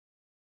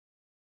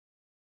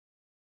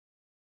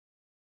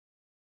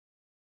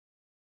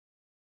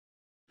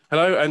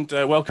Hello and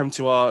welcome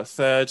to our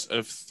third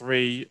of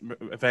three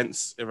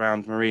events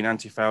around marine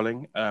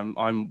antifouling.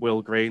 I'm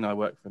Will Green. I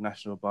work for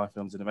National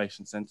Biofilms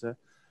Innovation Centre.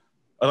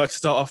 I'd like to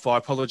start off by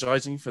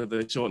apologising for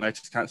the short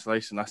notice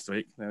cancellation last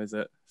week. There was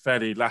a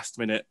fairly last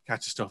minute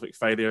catastrophic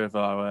failure of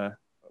our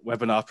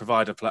webinar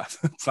provider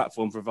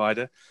platform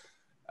provider.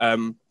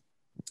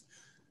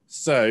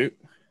 So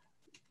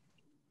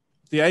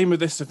the aim of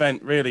this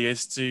event really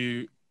is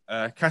to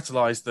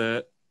catalyse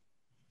the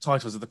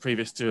titles of the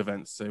previous two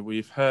events. So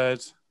we've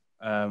heard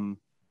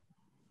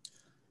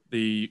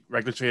the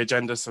regulatory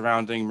agenda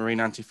surrounding marine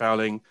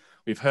antifouling.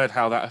 We've heard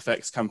how that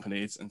affects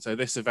companies. And so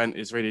this event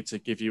is really to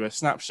give you a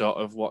snapshot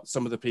of what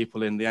some of the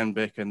people in the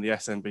NBIC and the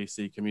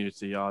SNBC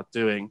community are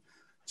doing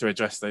to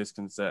address those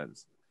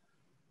concerns.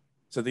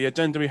 So the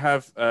agenda we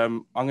have,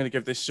 I'm going to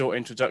give this short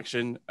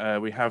introduction.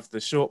 We have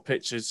the short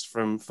pitches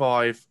from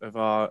 5 of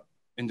our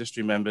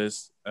industry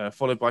members,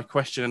 followed by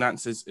question and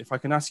answers. If I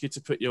can ask you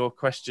to put your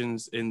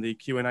questions in the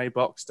Q&A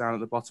box down at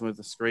the bottom of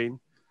the screen.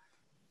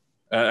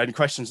 And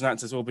questions and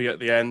answers will be at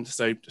the end,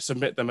 so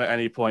submit them at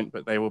any point,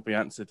 but they will be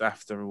answered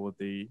after all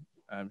the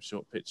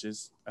short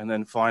pitches. And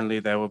then finally,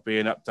 there will be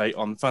an update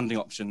on funding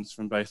options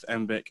from both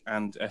NBIC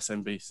and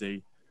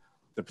SNBC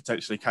to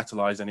potentially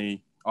catalyse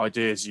any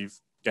ideas you've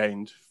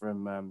gained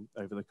from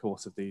over the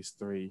course of these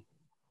 3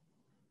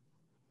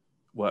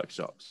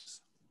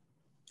 workshops.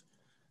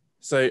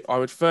 So I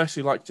would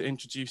firstly like to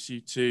introduce you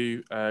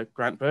to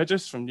Grant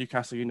Burgess from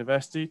Newcastle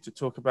University to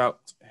talk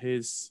about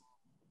his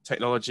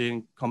technology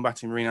in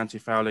combating marine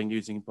antifouling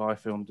using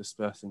biofilm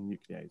dispersing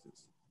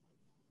nucleases.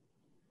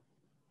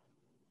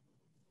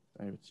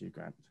 Over to you,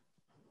 Grant.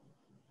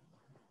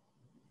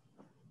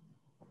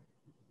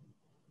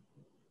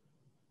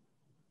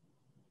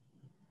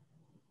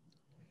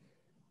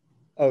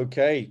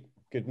 Okay,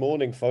 good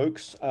morning,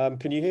 folks.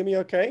 Can you hear me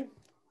okay?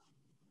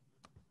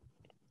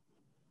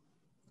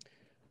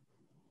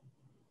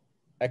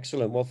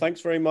 Excellent. Well,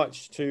 thanks very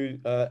much to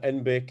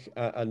NBIC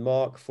and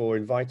Mark for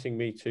inviting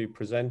me to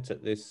present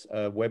at this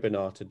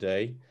webinar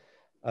today.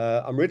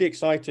 I'm really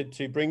excited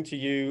to bring to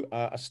you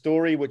a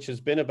story which has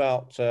been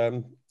about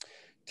 10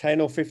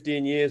 or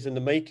 15 years in the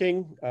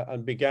making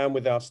and began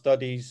with our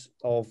studies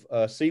of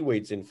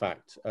seaweeds, in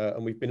fact.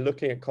 And we've been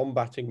looking at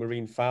combating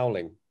marine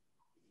fouling.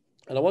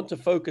 And I want to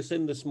focus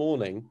in this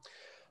morning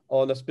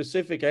on a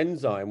specific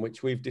enzyme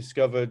which we've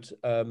discovered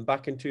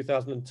back in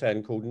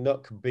 2010 called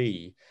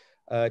NUC-B.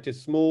 It is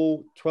a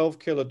small 12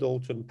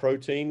 kilodalton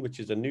protein, which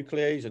is a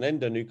nuclease, an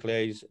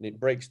endonuclease, and it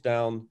breaks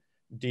down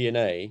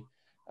DNA.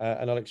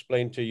 And I'll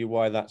explain to you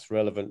why that's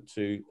relevant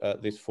to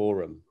this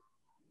forum.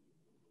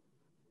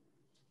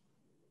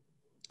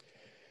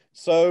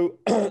 So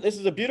this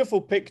is a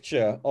beautiful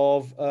picture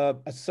of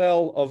a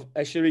cell of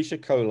Escherichia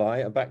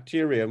coli, a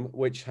bacterium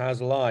which has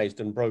lysed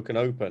and broken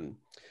open.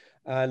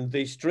 And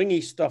the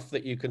stringy stuff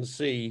that you can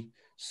see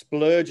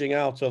splurging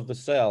out of the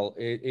cell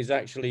is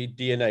actually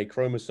DNA,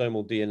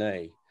 chromosomal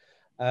DNA.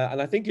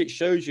 And I think it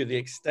shows you the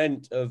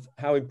extent of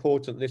how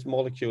important this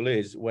molecule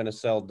is when a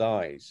cell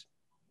dies.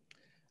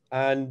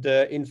 And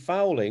in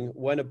fouling,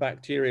 when a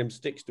bacterium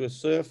sticks to a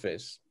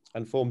surface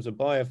and forms a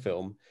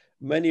biofilm,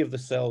 many of the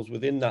cells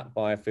within that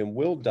biofilm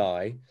will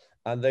die,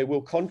 and they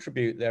will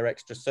contribute their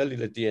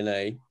extracellular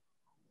DNA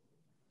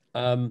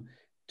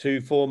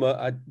to form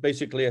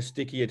basically a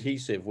sticky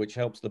adhesive, which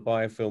helps the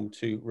biofilm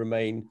to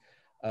remain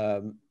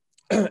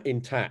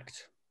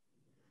intact.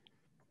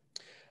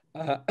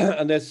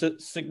 And there's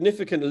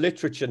significant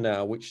literature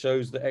now which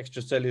shows that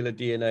extracellular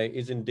DNA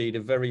is indeed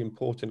a very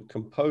important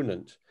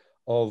component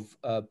of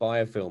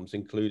biofilms,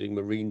 including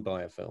marine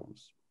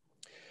biofilms.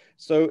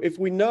 So if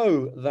we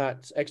know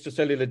that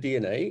extracellular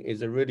DNA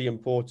is a really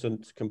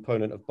important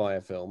component of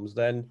biofilms,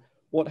 then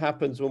what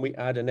happens when we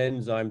add an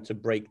enzyme to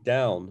break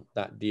down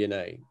that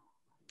DNA?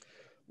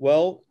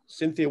 Well,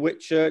 Cynthia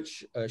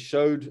Whitchurch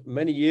showed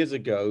many years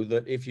ago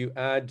that if you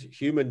add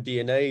human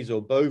DNAs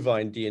or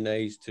bovine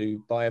DNAs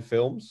to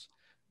biofilms,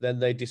 then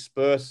they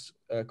disperse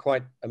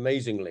quite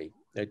amazingly.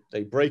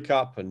 They break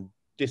up and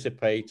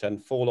dissipate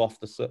and fall off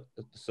the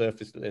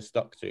surface that they're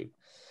stuck to.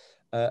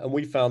 And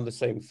we found the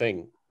same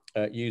thing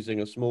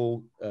using a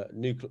small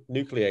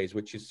nuclease,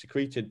 which is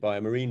secreted by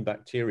a marine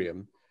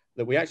bacterium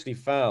that we actually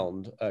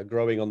found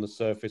growing on the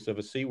surface of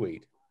a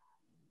seaweed.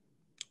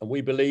 And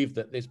we believe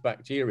that this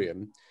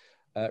bacterium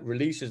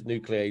releases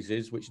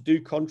nucleases which do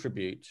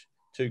contribute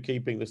to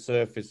keeping the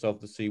surface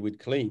of the seaweed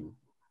clean.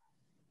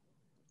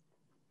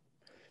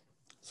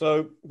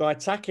 So by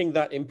attacking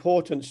that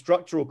important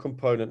structural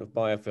component of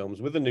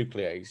biofilms with a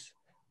nuclease,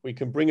 we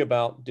can bring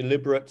about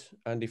deliberate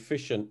and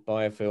efficient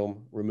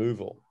biofilm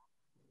removal.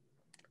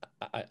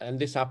 And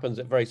this happens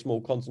at very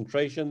small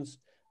concentrations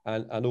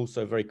and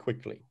also very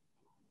quickly.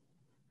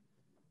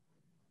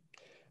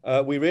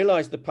 We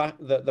realized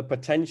the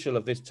potential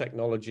of this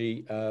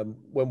technology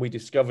when we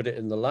discovered it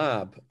in the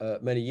lab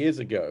many years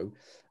ago,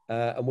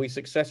 and we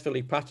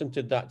successfully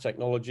patented that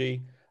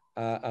technology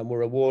and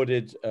were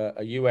awarded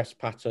a US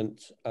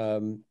patent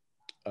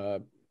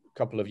a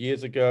couple of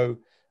years ago,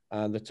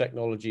 and the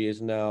technology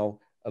is now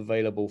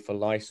available for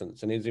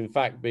license and is in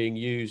fact being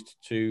used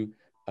to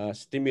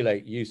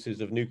stimulate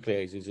uses of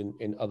nucleases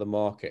in other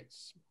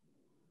markets.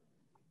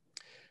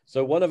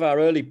 So one of our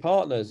early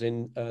partners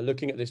in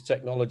looking at this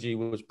technology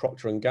was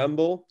Procter &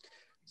 Gamble.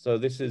 So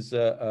this is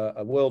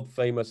a world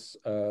famous,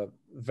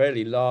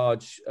 very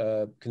large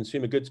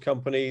consumer goods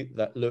company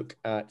that look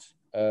at,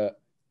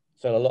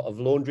 sell a lot of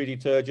laundry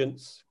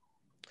detergents.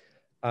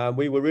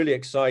 We were really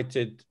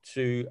excited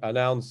to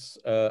announce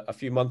a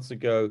few months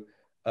ago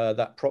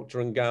that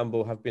Procter &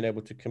 Gamble have been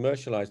able to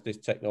commercialize this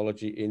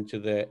technology into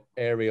their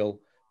Ariel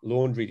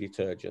laundry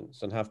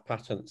detergents and have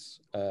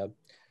patents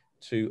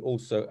to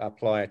also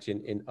apply it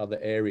in other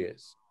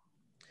areas.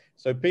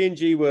 So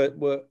P&G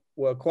were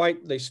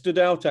quite, they stood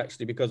out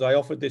actually, because I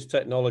offered this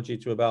technology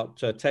to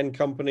about 10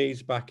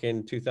 companies back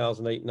in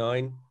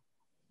 2008-9.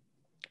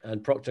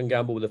 And Procter &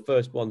 Gamble were the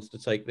first ones to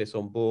take this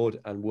on board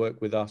and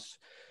work with us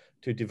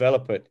to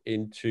develop it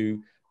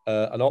into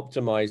an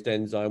optimized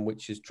enzyme,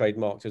 which is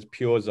trademarked as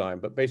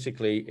PureZyme. But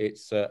basically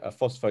it's a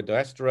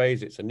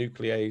phosphodiesterase, it's a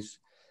nuclease,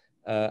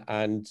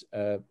 and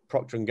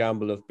Procter &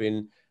 Gamble have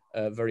been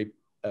very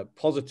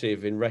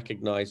positive in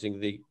recognizing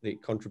the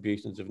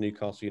contributions of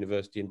Newcastle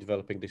University in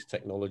developing this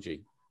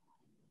technology.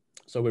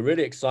 So we're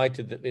really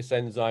excited that this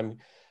enzyme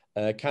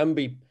can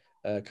be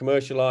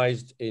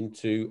commercialized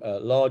into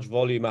large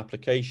volume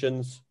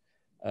applications.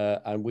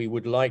 And we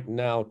would like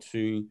now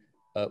to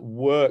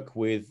work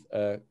with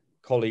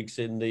colleagues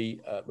in the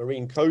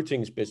marine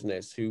coatings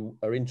business who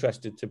are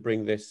interested to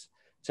bring this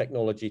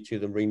technology to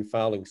the marine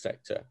fouling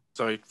sector.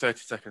 Sorry, 30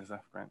 seconds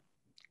left, Grant.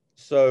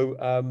 So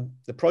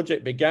the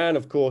project began,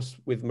 of course,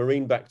 with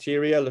marine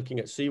bacteria, looking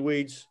at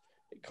seaweeds.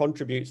 It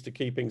contributes to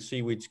keeping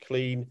seaweeds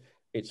clean.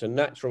 It's a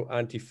natural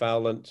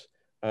antifoulant,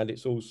 and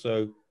it's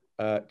also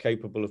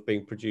capable of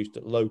being produced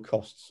at low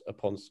costs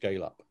upon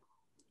scale up.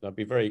 And I'd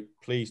be very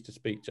pleased to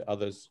speak to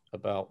others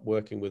about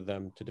working with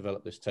them to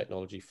develop this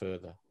technology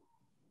further.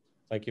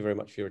 Thank you very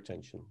much for your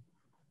attention.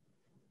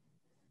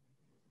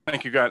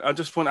 Thank you, Grant. I'll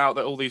just point out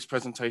that all these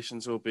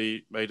presentations will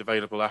be made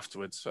available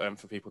afterwards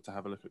for people to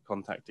have a look at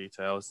contact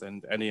details,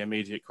 and any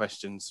immediate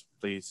questions,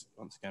 please,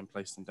 once again,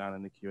 place them down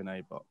in the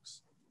Q&A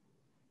box.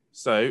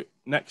 So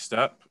next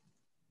up,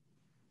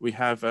 we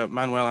have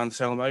Manuel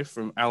Anselmo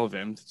from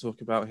Alvim to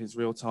talk about his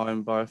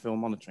real-time biofilm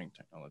monitoring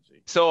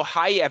technology. So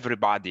hi,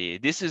 everybody.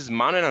 This is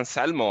Manuel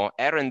Anselmo,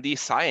 R&D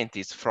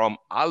scientist from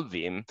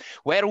Alvim,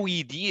 where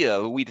we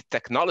deal with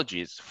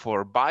technologies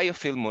for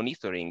biofilm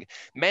monitoring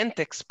meant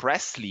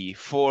expressly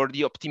for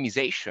the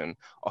optimization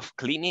of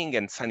cleaning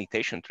and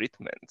sanitation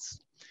treatments.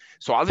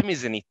 So Alvim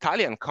is an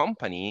Italian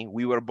company.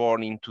 We were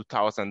born in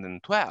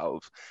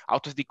 2012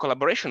 out of the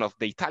collaboration of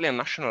the Italian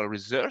National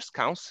Research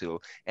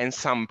Council and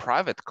some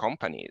private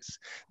companies.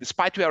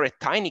 Despite we are a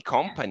tiny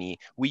company,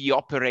 we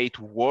operate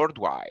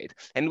worldwide,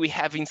 and we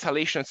have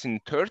installations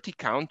in 30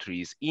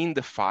 countries in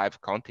the 5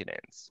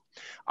 continents.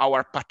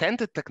 Our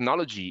patented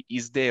technology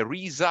is the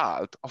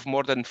result of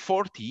more than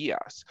 40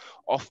 years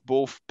of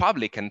both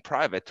public and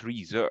private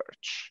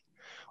research.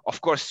 Of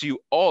course, you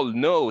all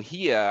know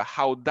here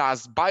how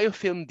does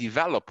biofilm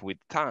develop with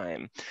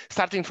time,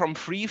 starting from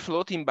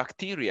free-floating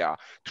bacteria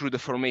through the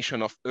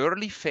formation of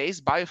early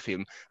phase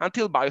biofilm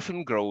until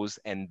biofilm grows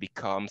and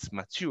becomes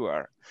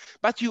mature.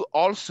 But you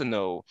also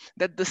know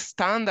that the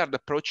standard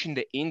approach in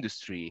the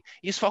industry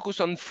is focused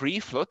on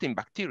free-floating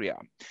bacteria.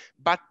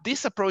 But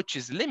this approach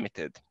is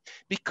limited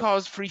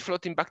because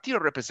free-floating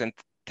bacteria represent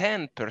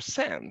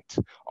 10%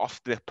 of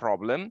the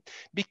problem,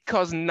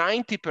 because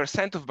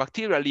 90% of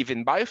bacteria live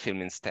in biofilm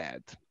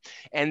instead.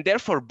 And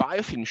therefore,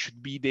 biofilm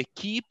should be the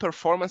key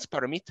performance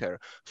parameter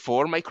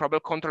for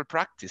microbial control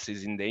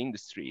practices in the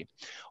industry.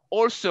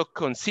 Also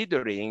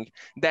considering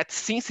that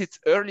since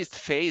its earliest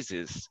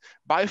phases,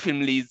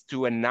 biofilm leads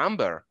to a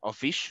number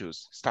of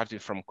issues, starting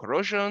from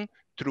corrosion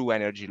through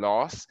energy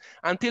loss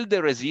until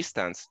the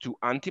resistance to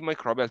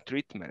antimicrobial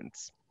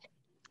treatments.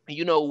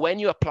 You know, when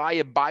you apply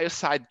a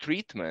biocide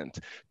treatment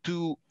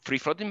to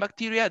free-floating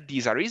bacteria,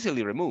 these are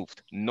easily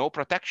removed, no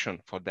protection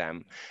for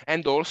them.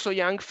 And also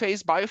young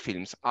phase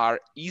biofilms are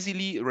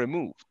easily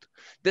removed.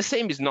 The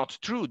same is not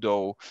true,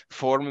 though,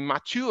 for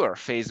mature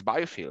phase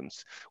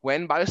biofilms,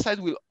 when biocide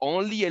will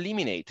only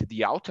eliminate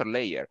the outer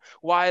layer,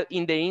 while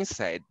in the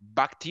inside,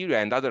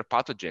 bacteria and other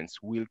pathogens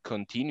will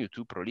continue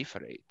to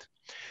proliferate.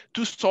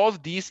 To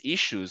solve these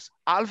issues,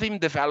 Alvim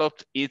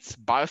developed its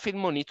biofilm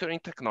monitoring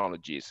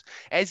technologies.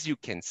 As you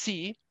can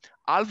see,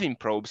 Alvim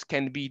probes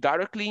can be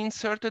directly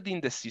inserted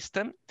in the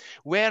system,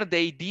 where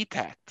they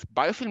detect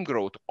biofilm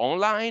growth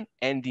online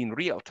and in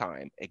real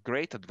time, a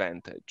great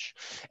advantage.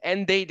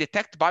 And they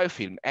detect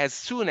biofilm as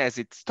soon as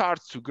it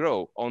starts to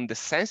grow on the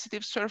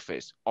sensitive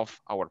surface of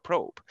our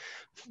probe,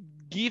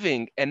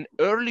 giving an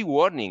early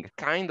warning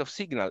kind of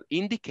signal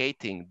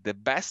indicating the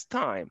best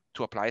time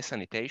to apply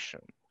sanitation.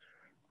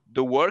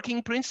 The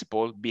working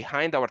principle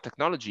behind our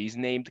technology is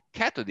named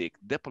cathodic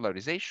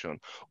depolarization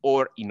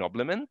or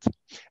ennoblement.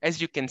 As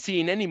you can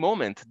see, in any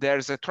moment,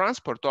 there's a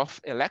transport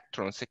of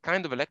electrons, a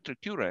kind of electric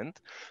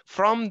current,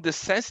 from the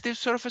sensitive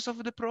surface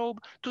of the probe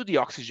to the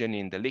oxygen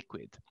in the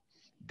liquid.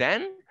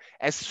 Then,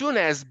 as soon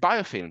as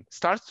biofilm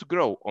starts to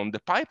grow on the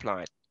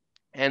pipeline,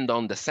 and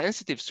on the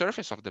sensitive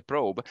surface of the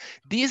probe,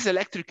 this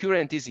electric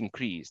current is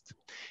increased.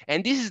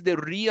 And this is the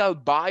real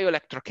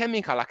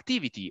bioelectrochemical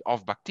activity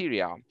of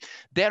bacteria.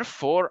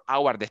 Therefore,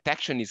 our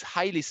detection is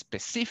highly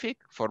specific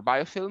for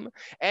biofilm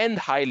and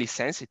highly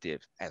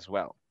sensitive as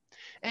well.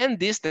 And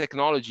this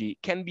technology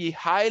can be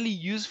highly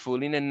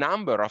useful in a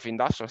number of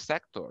industrial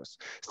sectors,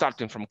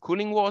 starting from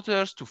cooling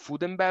waters to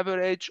food and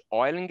beverage,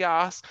 oil and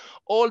gas,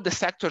 all the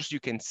sectors you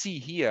can see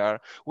here,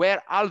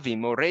 where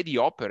Alvim already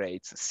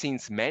operates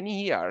since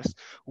many years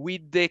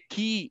with the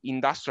key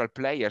industrial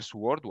players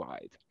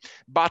worldwide.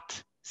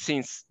 But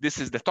since this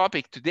is the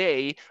topic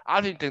today,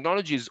 Alvim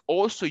technology is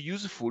also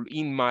useful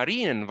in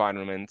marine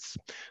environments.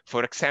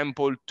 For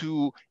example,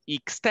 to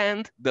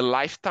extend the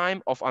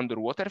lifetime of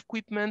underwater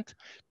equipment,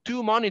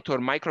 to monitor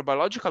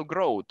microbiological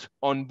growth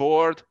on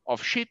board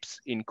of ships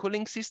in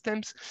cooling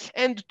systems,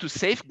 and to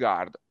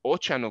safeguard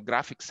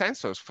oceanographic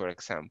sensors, for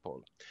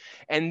example.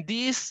 And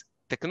this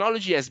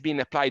technology has been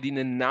applied in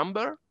a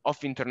number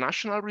of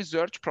international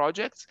research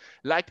projects,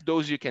 like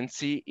those you can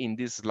see in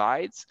these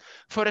slides.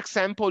 For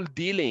example,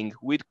 dealing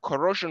with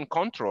corrosion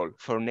control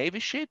for Navy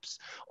ships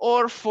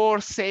or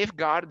for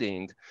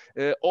safeguarding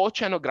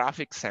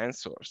oceanographic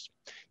sensors.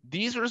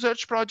 These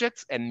research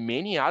projects and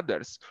many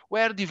others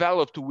were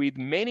developed with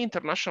many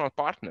international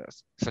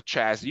partners, such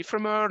as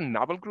Ifremer,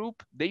 Naval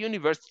Group, the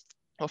University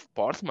of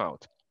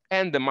Portsmouth,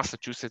 and the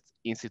Massachusetts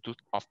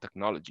Institute of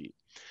Technology.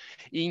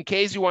 In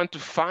case you want to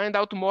find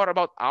out more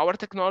about our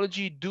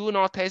technology, do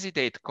not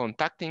hesitate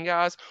contacting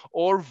us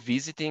or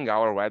visiting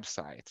our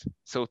website.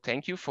 So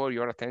thank you for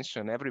your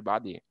attention,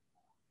 everybody.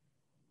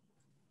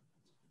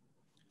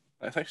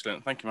 That's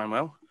excellent. Thank you,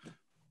 Manuel.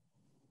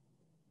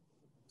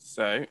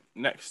 So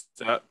next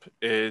up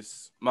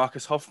is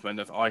Marcus Hoffman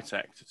of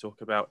iTech to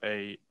talk about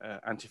a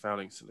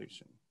anti-fouling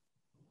solution.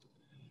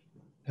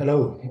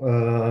 Hello,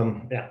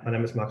 my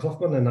name is Marcus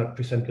Hoffman, and I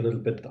present a little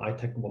bit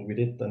iTech, what we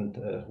did and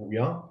who we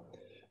are.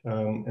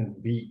 And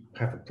we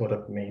have a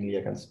product mainly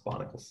against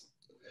barnacles.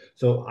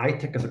 So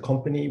iTech as a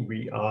company,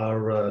 we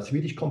are a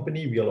Swedish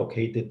company. We are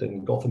located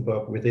in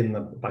Gothenburg within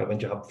a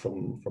bioventure hub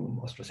from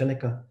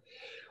AstraZeneca.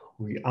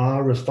 We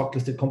are a stock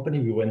listed company.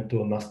 We went to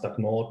Nasdaq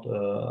Nord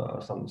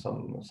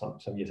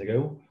some years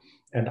ago,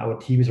 and our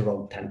team is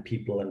around 10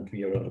 people, and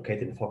we are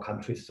located in 4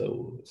 countries,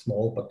 so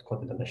small but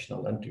quite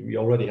international. And we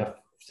already have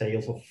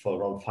sales of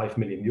around 5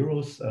 million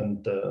euros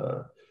and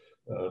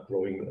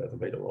growing at a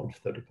rate around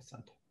 30%.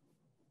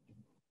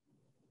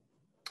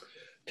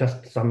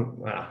 Just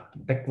some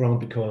background,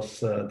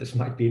 because this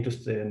might be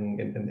interesting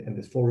in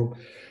this forum.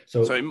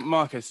 So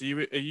Marcus, are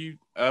you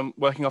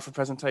working off a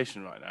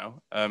presentation right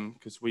now?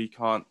 Because we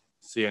can't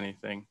see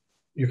anything.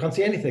 You can't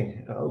see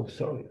anything? Oh,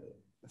 sorry.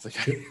 That's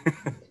okay.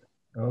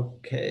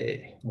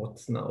 Okay,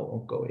 what's now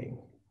ongoing?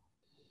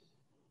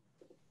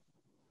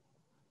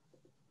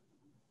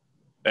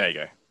 There you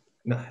go.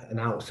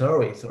 Now,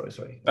 sorry.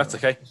 That's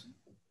okay.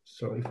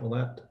 Sorry for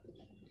that.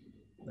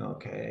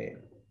 Okay.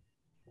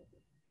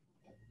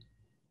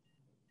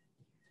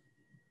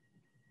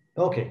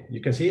 Okay, you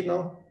can see it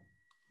now?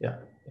 Yeah.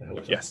 I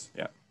hope so. Yes,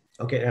 yeah.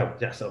 Okay,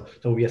 yeah. So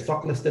we are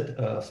stock listed,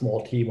 a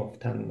small team of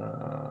 10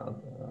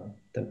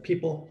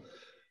 people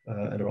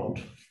and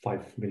around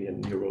 5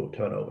 million euro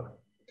turnover.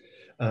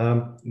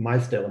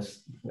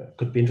 Milestones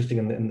could be interesting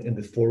in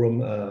this forum.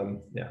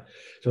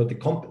 So the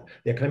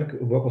academic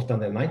work was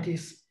done in the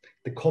 90s.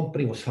 The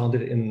company was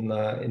founded in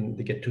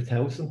the year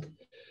 2000,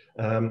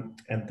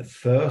 and the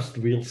first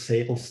real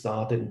sales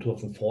started in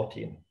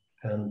 2014.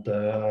 And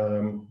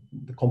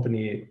the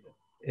company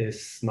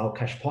is now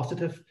cash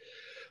positive,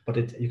 but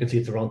you can see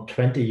it's around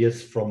 20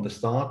 years from the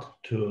start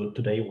to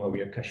today where we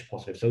are cash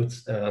positive. So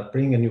it's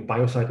bringing a new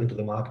biocide into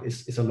the market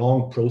is a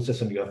long process,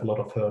 and you have a lot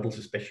of hurdles,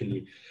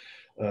 especially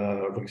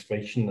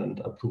registration and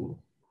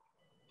approval.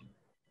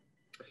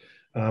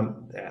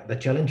 The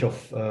challenge of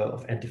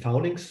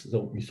antifoulings,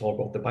 so we saw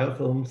about the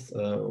biofilms.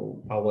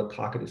 Our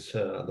target is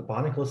the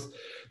barnacles.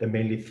 There are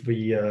mainly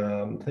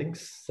 3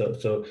 things.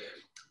 So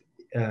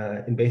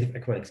invasive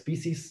aquatic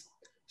species.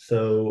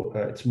 So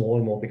it's more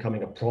and more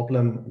becoming a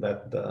problem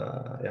that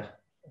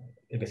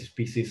invasive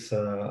species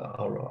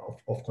are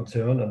of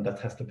concern, and that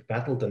has to be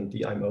battled. And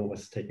the IMO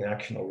has taken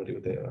action already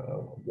with the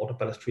water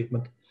ballast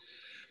treatment.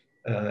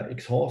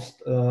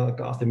 Exhaust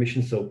gas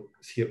emissions, so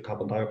CO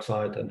carbon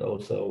dioxide and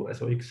also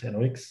SOx,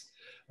 NOx.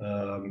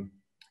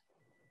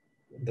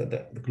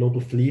 The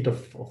global fleet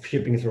of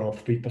shipping is around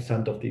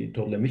 3% of the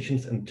total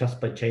emissions, and just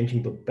by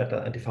changing the better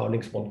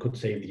antifoulings, one could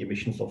save the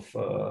emissions of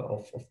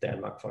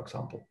Denmark, for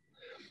example.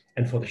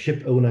 And for the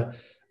ship owner,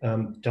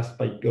 just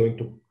by going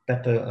to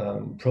better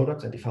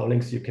products,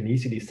 antifoulings, you can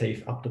easily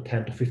save up to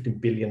 10 to 15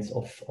 billions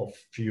of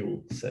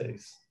fuel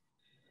saves.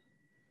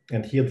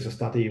 And here there's a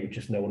study which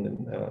is known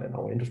in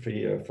our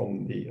industry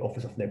from the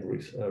Office of Naval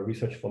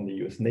Research from the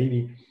US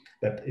Navy,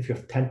 that if you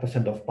have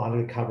 10% of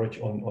barnacle coverage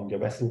on your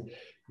vessel,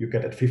 you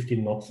get at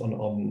 15 knots on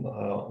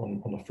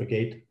a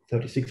frigate,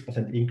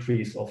 36%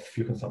 increase of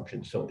fuel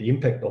consumption. So the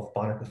impact of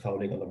barnacle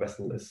fouling on a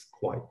vessel is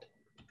quite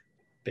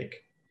big.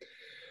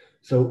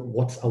 So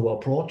what's our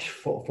approach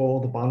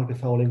for the barnacle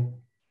fouling?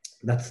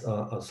 That's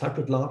a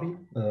cyprid larvae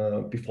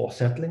before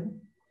settling.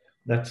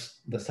 That's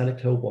the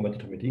Selektope or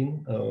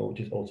medetomidine, which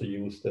is also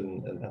used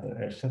in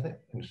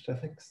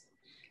anesthetics.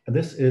 And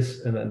this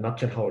is in a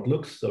nutshell how it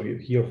looks. So you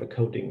here have a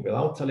coating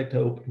without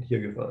Selektope, and here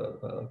you have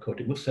a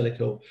coating with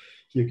Selektope.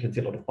 Here you can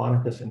see a lot of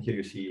barnacles, and here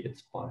you see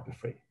it's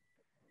barnacle-free.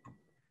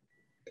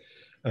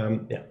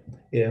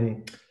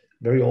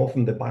 Very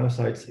often the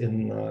biocides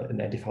in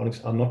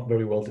antifoulings are not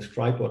very well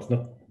described, or it's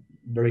not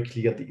very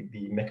clear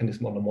the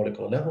mechanism on a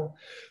molecular level.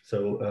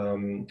 So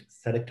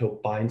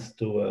Selektope binds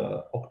to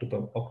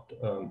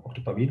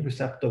octopamine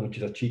receptor, which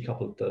is a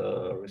G-coupled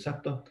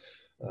receptor,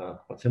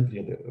 but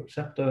simply the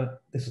receptor.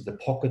 This is the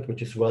pocket,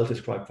 which is well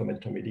described for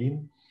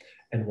medetomidine.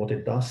 And what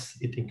it does,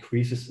 it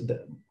increases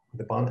the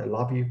barnacle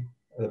larvae.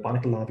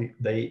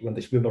 When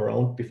they swim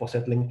around before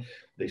settling,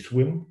 they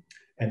swim,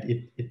 and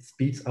it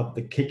speeds up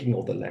the kicking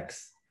of the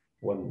legs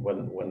when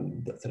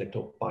the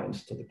Selektope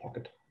binds to the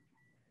pocket.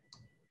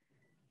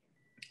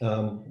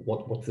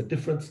 What's the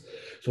difference?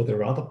 So there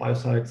are other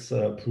biocides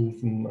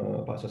proven,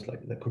 biocides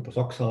like the cuprous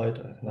oxide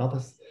and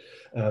others.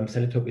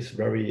 Selektope is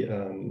very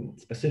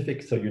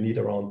specific, so you need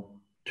around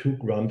 2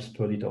 grams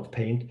per liter of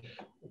paint,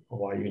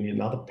 while you need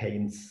other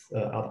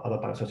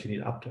biocides, you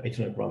need up to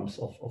 800 grams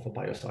of a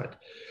biocide.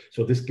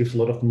 So this gives a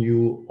lot of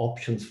new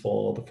options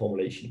for the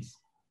formulations.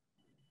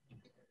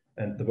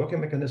 And the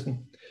working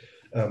mechanism,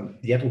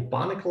 the adult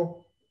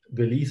barnacle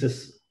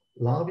releases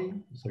larvae.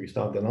 So you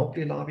start with an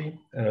algae larvae.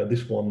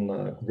 This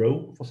one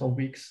grow for some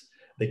weeks.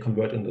 They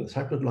convert into the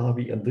cyprid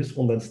larvae, and this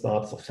one then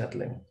starts off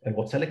settling. And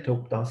what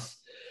Selektope does,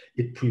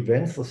 it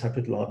prevents the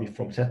cyprid larvae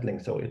from settling.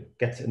 So it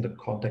gets into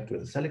contact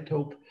with the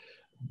Selektope.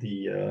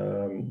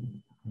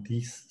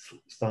 These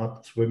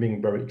start swimming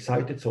very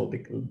excited, so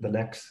the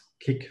legs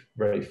kick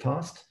very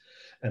fast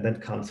and then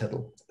can't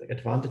settle. The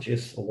advantage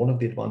is, or one of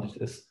the advantages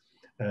is,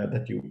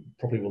 that you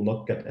probably will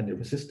not get any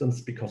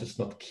resistance because it's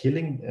not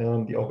killing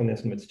the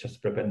organism, it's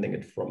just preventing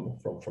it from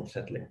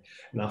settling.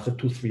 And after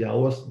 2-3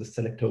 hours, the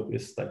Selektope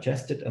is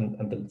digested and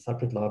the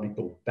cyprid larvae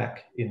go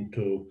back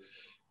into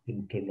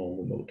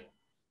normal mode.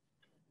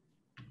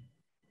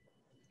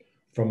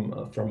 From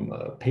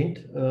a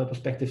paint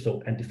perspective,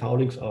 so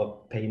antifoulings are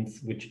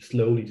paints which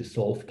slowly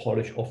dissolve,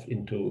 polish off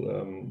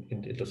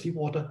into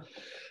seawater.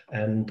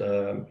 And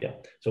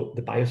so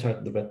the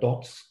biocide, the red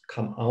dots,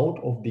 come out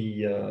of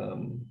the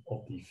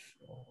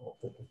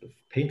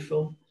paint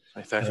film.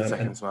 30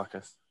 seconds,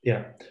 Marcus.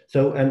 Yeah.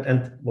 So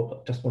and what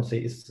I just want to say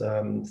is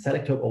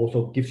Selektope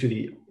also gives you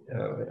the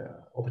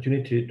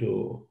opportunity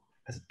to,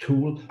 as a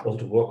tool, also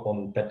to work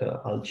on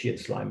better algae and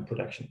slime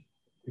production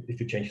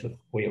if you change the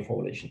way of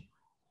formulation.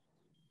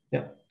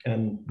 Yeah,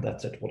 and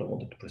that's it. What I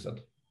wanted to present.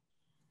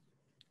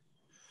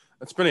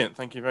 That's brilliant.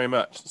 Thank you very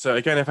much. So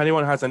again, if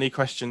anyone has any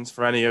questions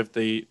for any of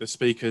the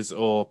speakers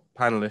or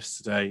panelists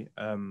today,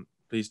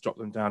 please drop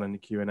them down in the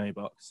Q&A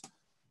box.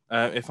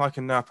 If I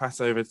can now pass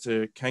over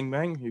to Keng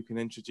Meng, who can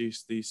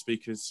introduce the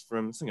speakers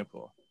from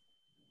Singapore.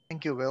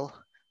 Thank you, Will.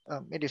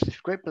 It is a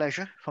great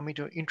pleasure for me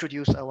to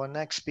introduce our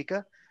next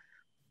speaker,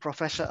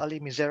 Professor Ali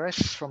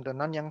Miseres from the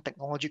Nanyang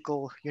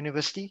Technological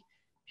University.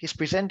 His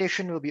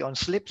presentation will be on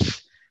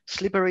SLIPS,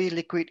 slippery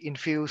liquid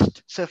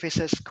infused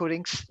surfaces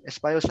coatings as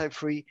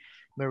biocide-free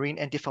marine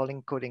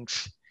antifouling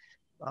coatings.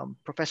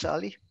 Professor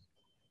Ali?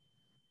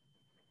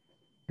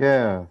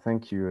 Yeah,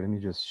 thank you. Let me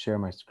just share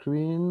my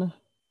screen.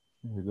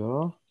 There we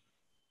go.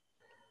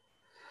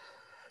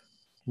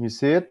 Can you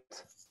see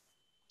it?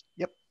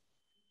 Yep.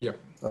 Yeah.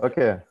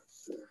 Okay.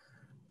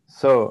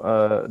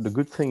 So the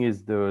good thing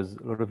is there's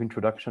a lot of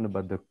introduction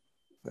about the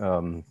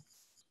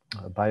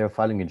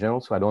biofouling in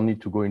general, so I don't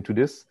need to go into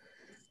this,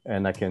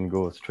 and I can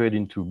go straight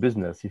into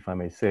business, if I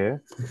may say.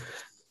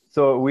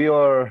 So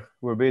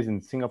we're based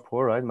in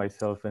Singapore, right?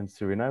 Myself and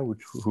Serena,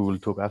 who will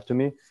talk after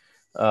me.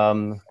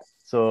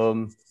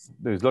 So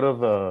there's a lot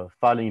of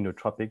fouling in the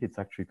tropic. It's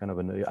actually kind of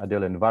an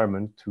ideal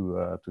environment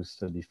to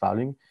study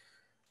fouling.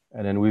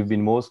 And then we've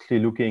been mostly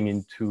looking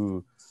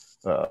into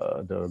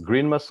the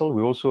green mussel.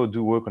 We also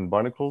do work on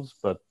barnacles,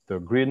 but the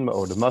green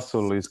or the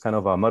mussel is kind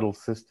of our model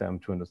system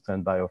to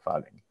understand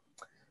biofouling.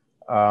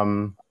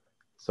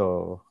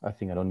 So I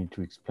think I don't need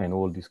to explain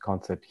all this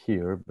concept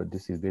here, but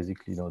this is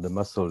basically, the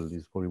mussel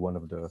is probably one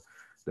of the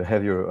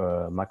heavier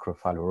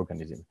macrophyll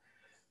organism.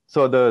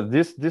 So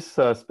this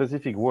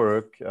specific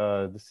work,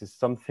 this is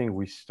something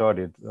we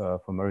started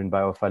for marine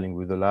biofouling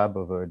with the lab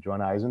of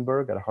Joanna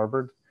Eisenberg at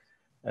Harvard.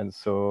 And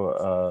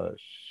so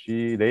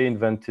they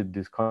invented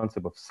this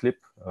concept of SLIP,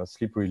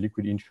 slippery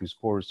liquid infused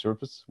porous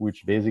surface,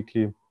 which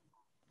basically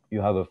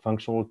you have a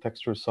functional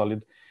texture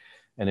solid,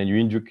 and then you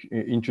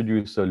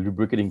introduce a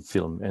lubricating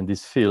film. And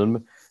this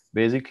film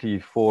basically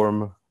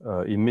form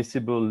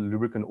immiscible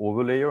lubricant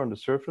overlayer on the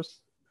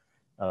surface.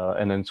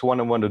 And then so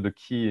one of the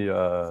key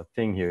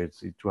thing here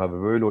is to have a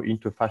very low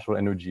interfacial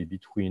energy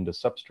between the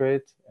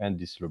substrate and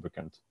this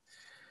lubricant.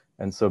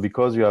 And so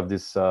because you have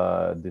this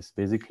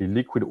basically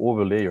liquid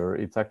overlayer,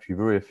 it's actually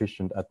very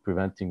efficient at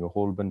preventing a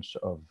whole bunch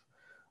of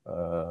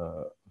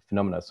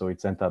phenomena. So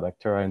it's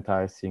antibacterial,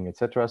 anti-icing,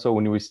 etc. So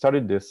when we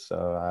started this,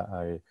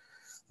 I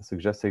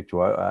suggested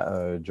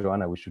to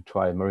Joanna we should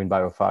try marine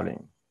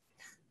biofouling.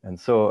 And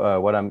so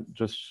what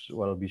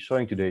I'll be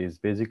showing today is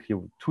basically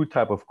two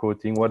types of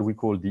coating, what we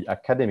call the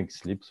academic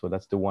slip. So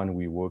that's the one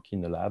we work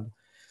in the lab.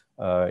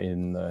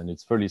 And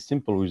it's fairly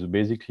simple, which is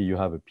basically you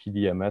have a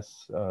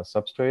PDMS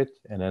substrate,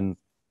 and then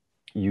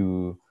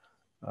you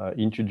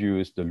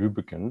introduce the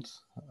lubricant.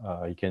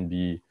 It can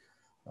be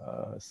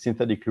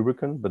synthetic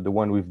lubricant, but the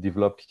one we've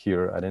developed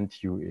here at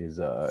NTU is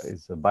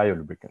a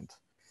biolubricant.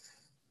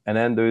 And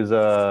then there's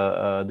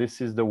this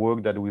is the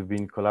work that we've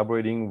been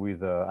collaborating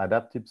with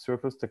Adaptive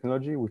Surface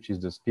Technology, which is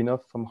the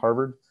spin-off from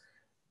Harvard.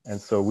 And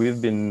so we've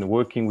been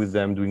working with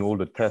them, doing all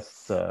the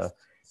tests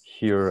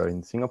here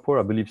in Singapore.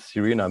 I believe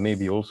Serena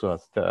maybe also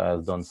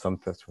has done some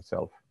tests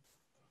herself.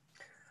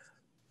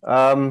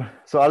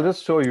 So I'll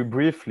just show you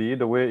briefly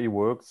the way it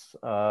works.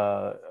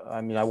 I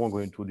mean, I won't go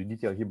into the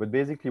detail here, but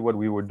basically what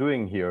we were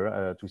doing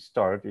here to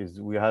start is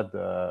we had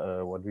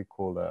what we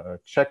call a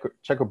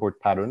checkerboard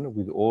pattern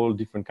with all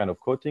different kind of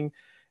coating.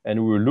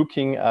 And we were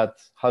looking at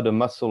how the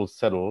muscles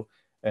settle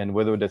and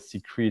whether they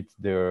secrete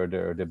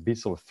their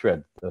basal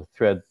thread, the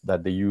thread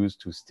that they use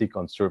to stick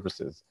on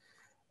surfaces.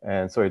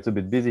 And so it's a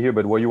bit busy here,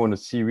 but what you want to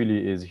see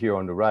really is here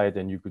on the right,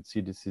 and you could see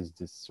this is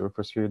this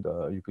surface here.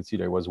 You could see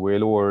that it was way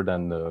lower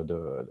than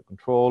the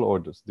control, or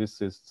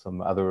this is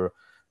some other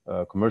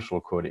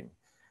commercial coating.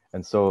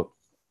 And so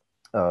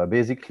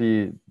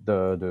basically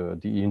the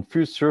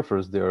infused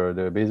surface,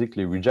 they're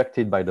basically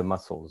rejected by the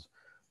muscles.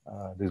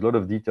 There's a lot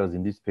of details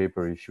in this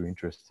paper if you're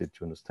interested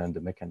to understand the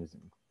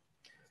mechanism.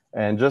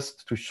 And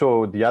just to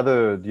show the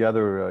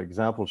other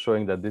example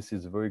showing that this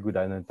is very good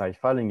at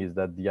anti-fouling is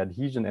that the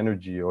adhesion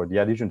energy or the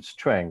adhesion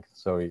strength,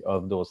 sorry,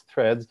 of those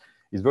threads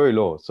is very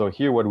low. So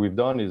here what we've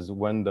done is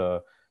when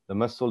the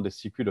muscle, they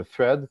secrete a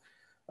thread,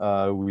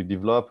 we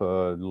develop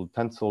a little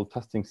tensile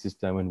testing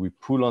system and we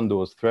pull on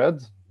those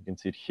threads. You can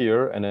see it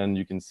here, and then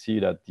you can see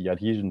that the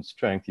adhesion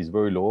strength is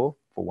very low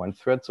for one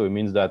thread. So it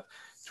means that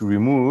to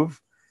remove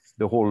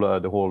the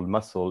whole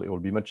muscle, it will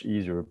be much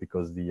easier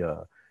because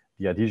the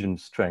adhesion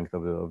strength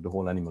of the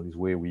whole animal is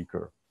way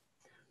weaker.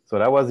 So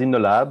that was in the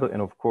lab.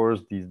 And of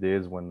course, these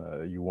days when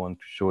you want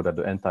to show that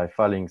the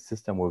anti-fouling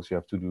system works, you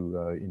have to do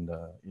in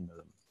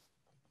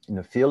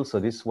the field.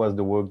 So this was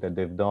the work that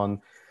they've done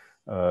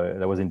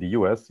that was in the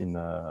US,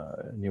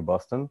 near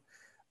Boston.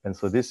 And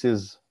so this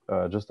is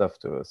just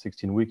after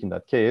 16 weeks in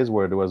that case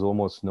where there was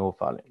almost no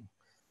fouling.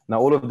 Now,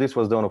 all of this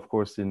was done, of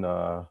course, in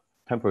a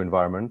temperate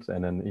environment.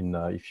 And then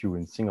if you're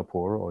in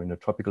Singapore or in a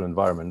tropical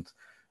environment,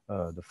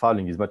 the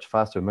fouling is much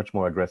faster, much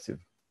more aggressive.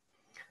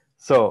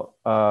 So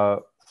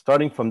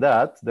starting from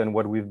that, then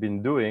what we've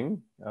been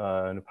doing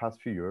in the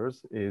past few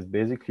years is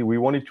basically we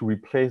wanted to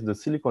replace the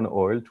silicone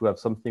oil to have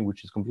something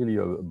which is completely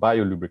a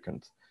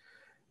biolubricant.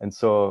 And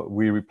so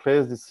we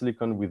replaced this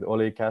silicone with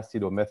oleic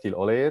acid or methyl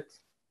oleate.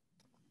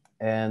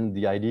 And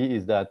the idea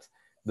is that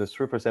the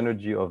surface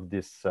energy of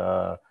this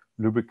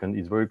lubricant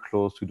is very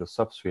close to the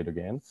substrate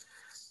again.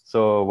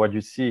 So what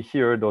you see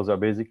here, those are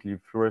basically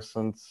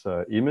fluorescence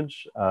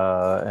image.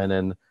 And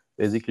then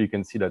basically you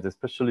can see that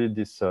especially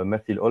this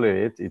methyl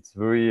oleate, it's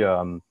very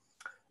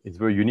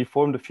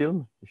uniform, the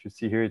film. If you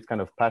see here, it's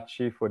kind of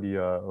patchy for the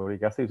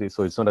oleic acid,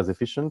 so it's not as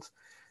efficient.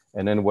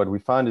 And then what we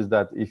found is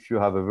that if you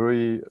have a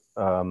very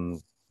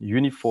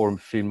uniform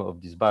film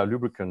of this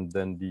biolubricant,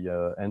 then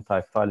the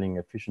anti-fouling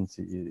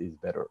efficiency is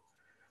better.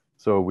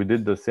 So we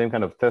did the same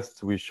kind of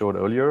tests we showed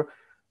earlier.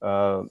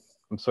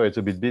 I'm sorry, it's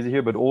a bit busy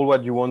here, but all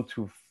what you want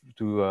to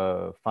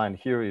find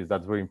here is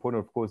that's very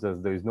important, of course, as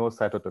there is no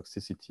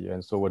cytotoxicity.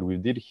 And so what we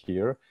did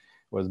here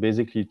was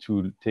basically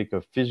to take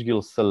a fish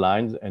gill cell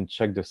lines and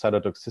check the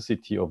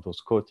cytotoxicity of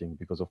those coatings,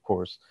 because of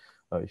course,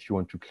 if you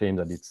want to claim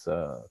that it's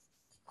not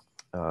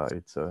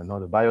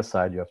a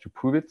biocide, you have to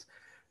prove it.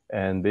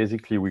 And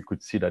basically, we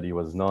could see that it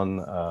was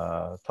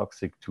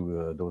non-toxic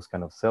to those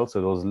kind of cells.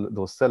 So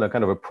those cells are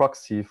kind of a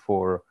proxy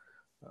for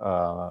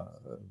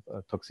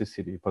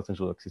toxicity,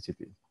 potential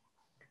toxicity.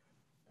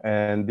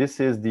 And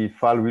this is the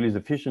foul release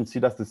efficiency.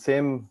 That's the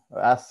same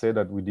assay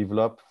that we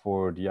developed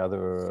for the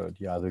other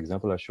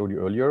example I showed you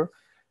earlier.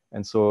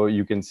 And so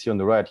you can see on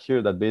the right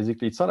here that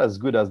basically it's not as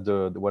good as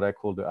the what I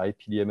call the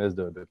IPDMS,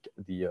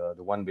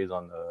 the one based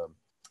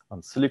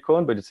on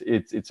silicone, but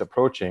it's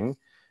approaching.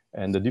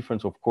 And the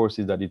difference, of course,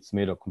 is that it's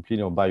made of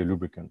completely of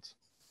biolubricant.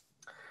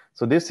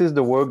 So this is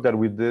the work that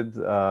we did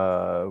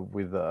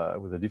with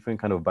a different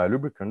kind of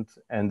biolubricant.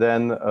 And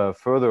then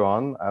further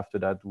on, after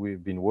that,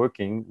 we've been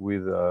working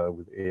with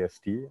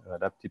AST,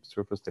 Adaptive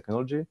Surface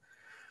Technology.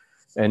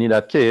 And in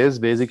that case,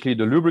 basically,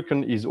 the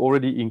lubricant is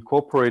already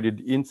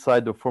incorporated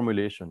inside the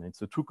formulation.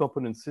 It's a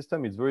two-component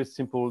system. It's very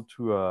simple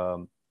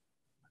to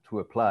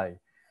apply.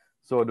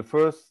 So the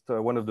first,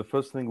 one of the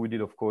first things we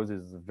did, of course,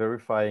 is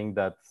verifying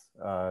that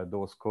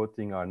those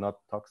coatings are not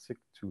toxic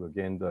to,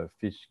 again, the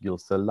fish gill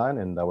cell line,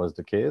 and that was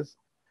the case.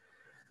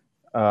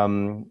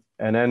 And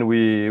then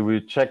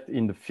we checked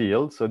in the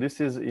field. So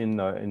this is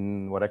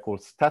in what I call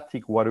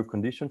static water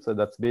conditions. So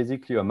that's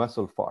basically a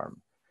mussel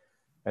farm.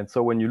 And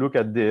so when you look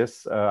at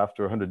this,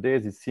 after 100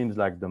 days, it seems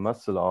like the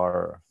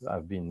muscle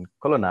have been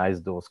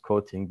colonized, those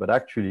coating. But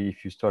actually,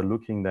 if you start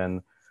looking,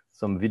 then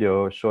some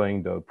video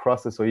showing the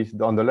process. So if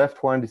on the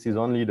left one, this is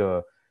only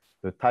the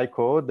Thai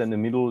code. Then the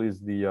middle is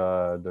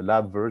the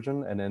lab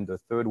version. And then the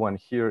third one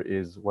here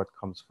is what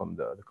comes from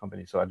the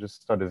company. So I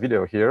just start a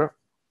video here.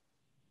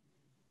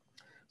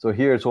 So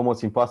here it's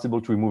almost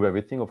impossible to remove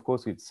everything. Of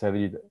course, it's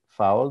heavily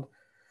fouled.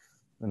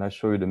 And I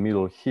show you the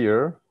middle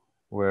here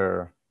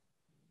where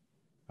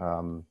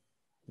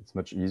it's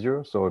much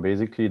easier. So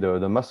basically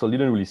the muscle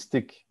didn't really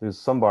stick. There's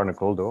some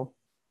barnacle though,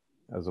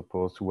 as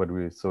opposed to what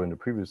we saw in the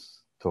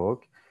previous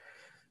talk.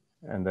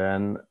 And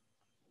then,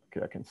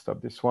 okay, I can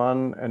stop this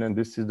one. And then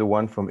this is the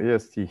one from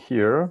AST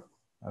here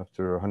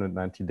after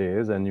 190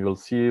 days. And you will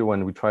see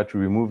when we try to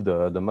remove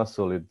the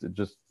muscle, it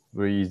just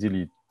very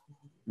easily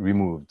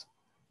removed,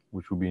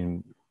 which would be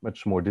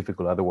much more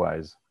difficult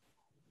otherwise.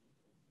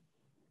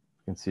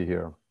 You can see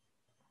here.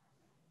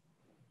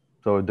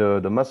 So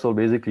the muscle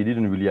basically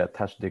didn't really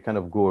attach. They kind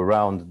of go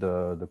around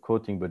the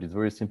coating, but it's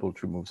very simple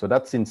to remove. So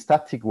that's in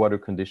static water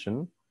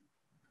condition.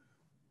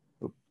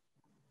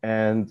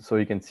 And so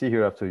you can see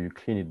here after you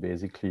clean it,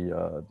 basically,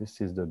 this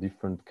is the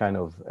different kind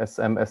of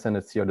SM,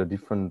 SNSC are the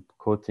different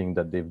coating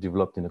that they've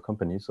developed in the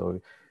company.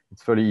 So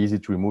it's fairly easy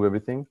to remove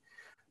everything.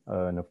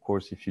 And of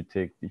course, if you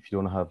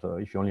only have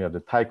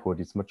the Thai coat,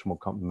 it's much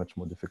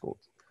more difficult.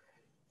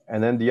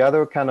 And then the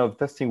other kind of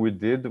testing we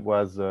did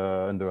was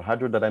under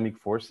hydrodynamic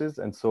forces.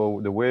 And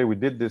so the way we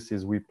did this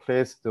is we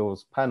placed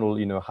those panels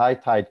in a high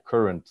tide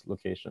current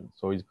location.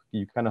 So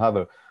you kind of have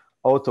a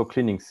auto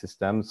cleaning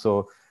system.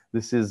 So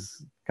this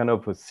is kind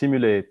of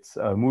simulates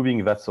a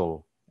moving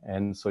vessel.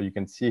 And so you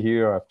can see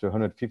here after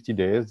 150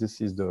 days, this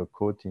is the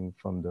coating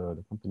from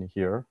the company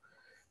here.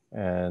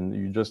 And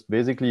you just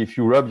basically, if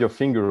you rub your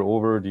finger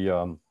over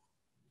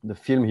the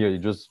film here, it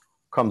just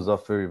comes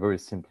off very, very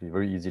simply,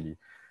 very easily.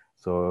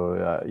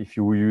 So if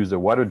you use a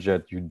water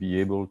jet, you'd be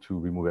able to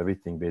remove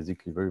everything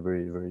basically very,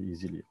 very, very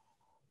easily.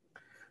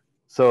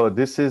 So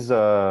this is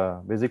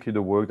basically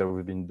the work that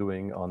we've been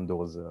doing on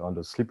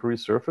the slippery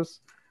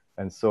surface.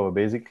 And so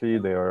basically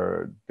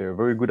they're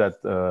very good at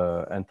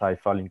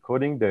anti-fouling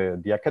coating.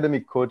 The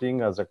academic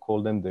coating, as I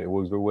call them, they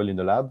work very well in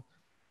the lab.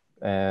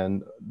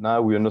 And now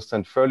we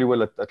understand fairly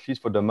well, at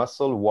least for the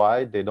muscle,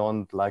 why they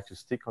don't like to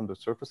stick on the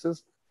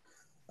surfaces.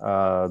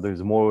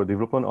 There's more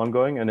development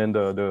ongoing. And then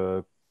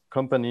the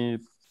company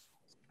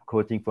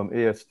coating from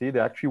AST, they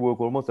actually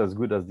work almost as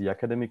good as the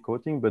academic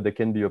coating, but they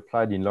can be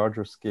applied in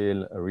larger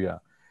scale area.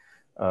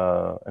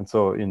 And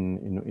so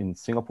in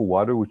Singapore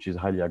water, which is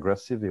highly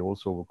aggressive, they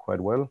also work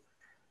quite well.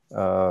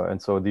 And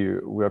so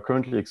we are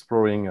currently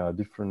exploring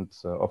different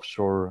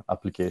offshore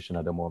application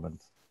at the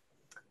moment.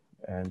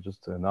 And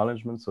just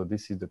acknowledgement. So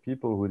this is the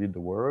people who did the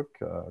work,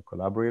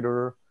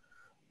 collaborator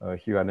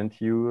here at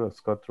NTU,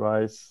 Scott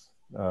Rice,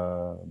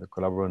 the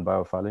collaborator in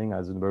biofouling,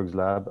 Eisenberg's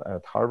lab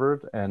at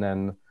Harvard. And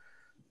then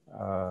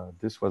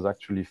this was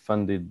actually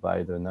funded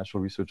by the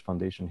National Research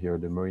Foundation here,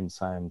 the Marine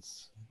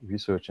Science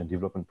Research and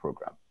Development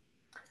Program.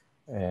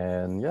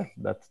 And yeah,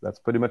 that's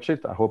pretty much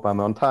it. I hope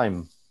I'm on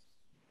time.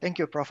 Thank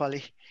you, Prof.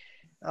 Ali.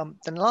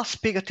 The last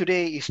speaker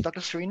today is Dr.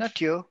 Serena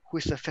Teo, who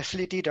is the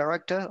Facility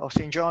Director of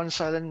St.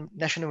 John's Island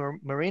National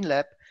Marine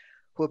Lab,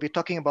 who will be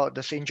talking about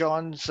the St.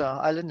 John's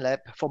Island Lab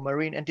for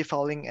Marine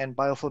Antifouling and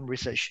Biofilm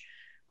Research.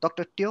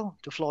 Dr. Teo,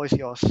 the floor is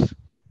yours.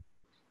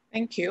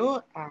 Thank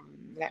you.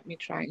 Let me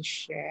try and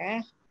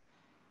share.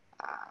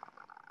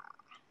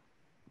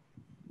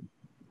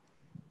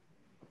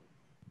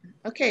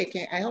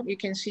 Okay, I hope you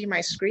can see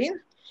my screen.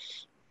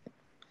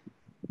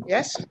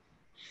 Yes?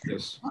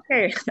 Yes.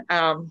 Okay,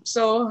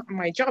 so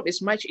my job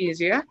is much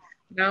easier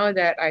now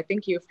that I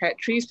think you've had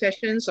 3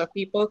 sessions of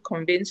people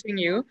convincing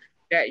you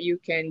that you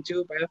can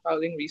do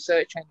biofouling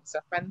research and it's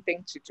a fun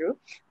thing to do.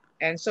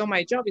 And so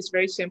my job is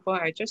very simple.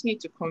 I just need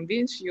to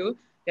convince you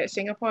that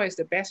Singapore is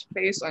the best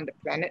place on the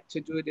planet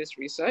to do this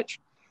research.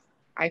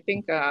 I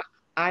think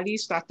Ali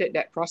started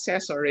that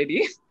process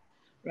already,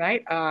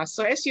 right?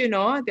 So as you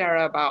know, there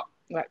are about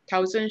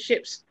 1,000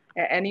 ships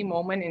at any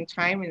moment in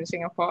time in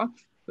Singapore,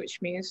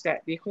 which means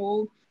that the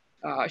whole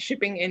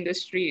shipping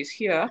industry is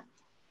here.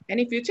 And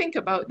if you think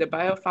about the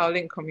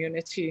biofouling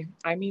community,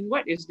 I mean,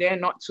 what is there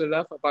not to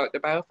love about the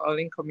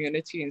biofouling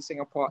community in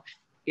Singapore?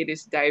 It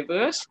is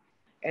diverse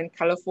and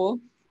colorful.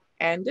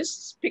 And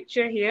this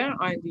picture here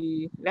on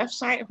the left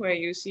side where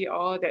you see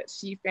all that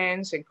sea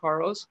fans and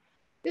corals,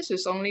 this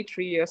is only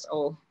 3 years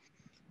old.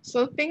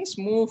 So things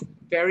move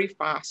very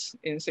fast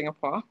in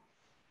Singapore.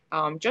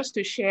 Just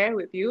to share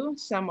with you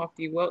some of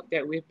the work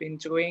that we've been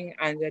doing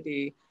under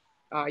the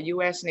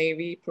US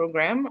Navy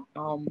program.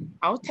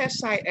 Our test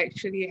site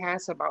actually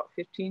has about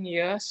 15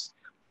 years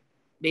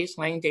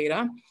baseline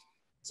data.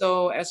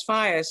 So as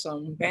far as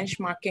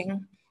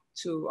benchmarking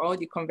to all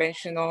the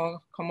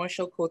conventional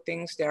commercial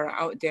coatings that are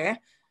out there,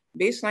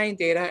 baseline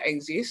data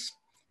exists.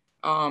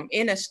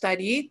 In a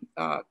study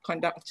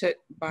conducted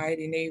by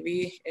the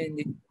Navy in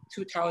the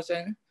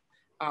 2000,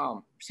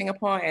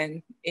 Singapore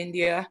and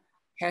India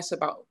has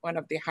about one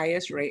of the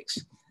highest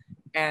rates.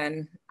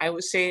 And I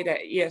would say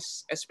that,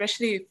 yes,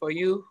 especially for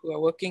you who are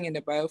working in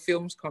the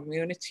biofilms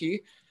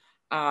community,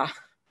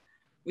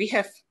 we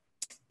have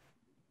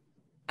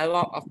a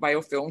lot of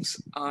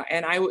biofilms.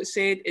 And I would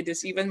say it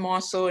is even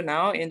more so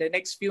now in the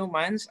next few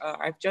months.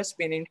 I've just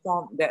been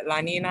informed that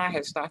La Nina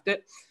has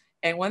started.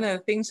 And one of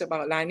the things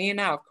about La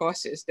Nina, of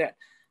course, is that,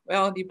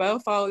 well, the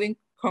biofouling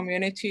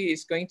community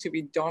is going to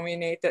be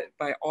dominated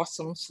by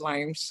awesome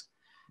slimes.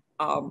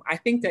 I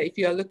think that if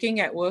you're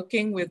looking at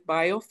working with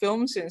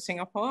biofilms in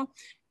Singapore,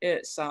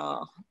 it's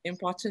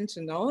important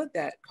to know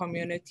that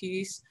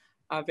communities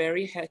are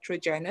very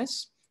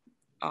heterogeneous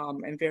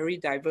and very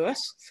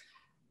diverse.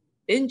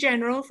 In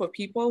general, for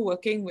people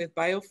working with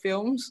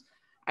biofilms,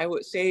 I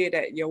would say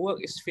that your work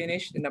is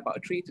finished in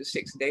about 3 to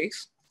 6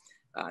 days.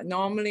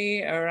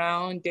 Normally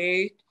around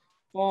day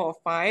 4 or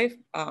 5,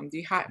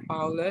 the hard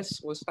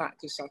foulers will start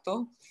to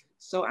settle.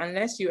 So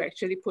unless you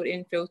actually put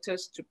in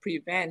filters to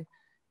prevent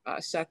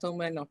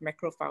settlement of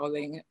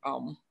macrofouling,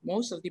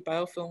 most of the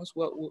biofilms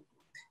work will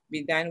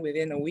be done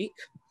within a week.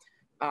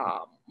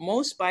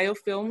 Most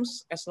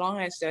biofilms, as long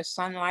as there's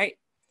sunlight,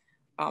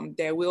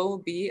 there will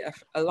be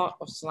a lot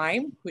of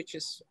slime, which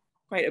is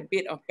quite a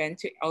bit of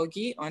benthic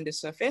algae on the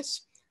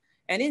surface.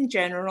 And in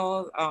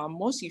general,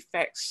 most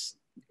effects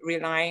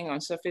relying on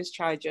surface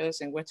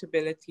charges and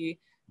wettability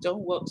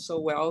don't work so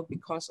well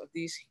because of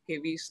these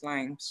heavy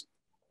slimes.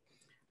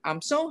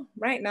 So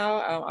right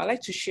now, I'd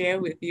like to share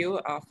with you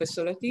our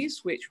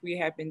facilities, which we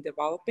have been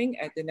developing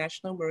at the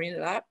National Marine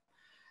Lab.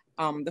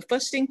 The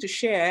first thing to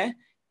share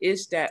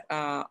is that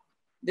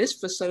this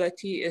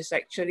facility is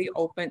actually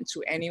open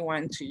to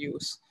anyone to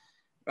use,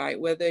 right?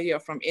 Whether you're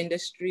from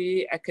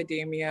industry,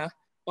 academia,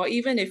 or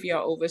even if you're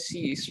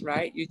overseas,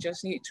 right? You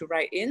just need to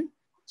write in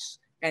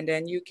and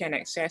then you can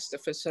access the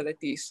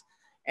facilities.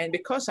 And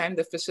because I'm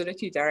the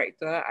facility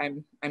director,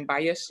 I'm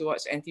biased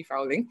towards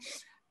antifouling.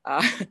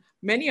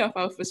 Many of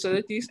our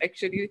facilities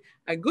actually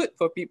are good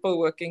for people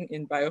working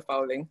in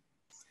biofouling.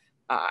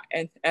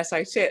 And as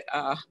I said,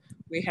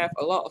 we have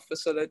a lot of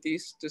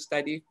facilities to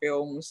study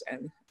films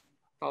and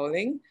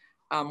fouling.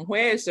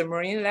 Where is the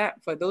Marine Lab?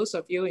 For those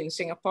of you in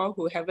Singapore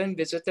who haven't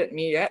visited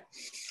me yet,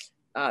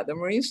 the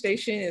Marine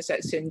Station is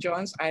at St.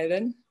 John's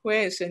Island.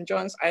 Where is St.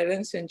 John's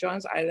Island? St.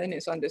 John's Island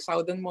is on the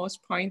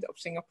southernmost point of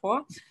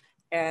Singapore.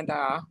 And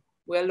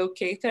we're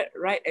located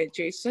right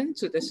adjacent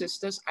to the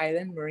Sisters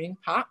Island Marine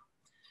Park.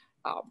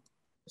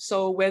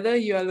 So whether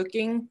you are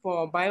looking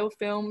for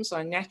biofilms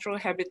or natural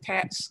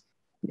habitats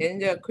in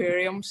the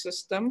aquarium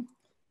system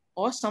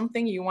or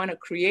something you want to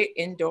create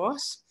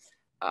indoors,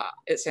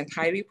 it's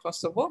entirely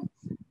possible.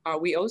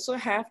 We also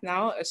have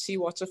now a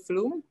seawater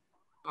flume.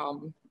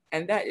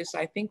 And that is,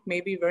 I think,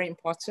 maybe very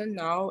important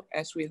now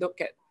as we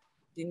look at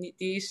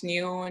these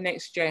new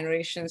next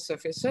generation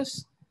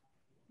surfaces,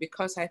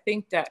 because I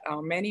think that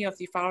many of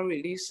the foul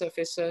release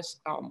surfaces,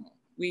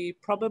 we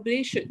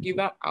probably should give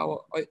up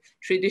our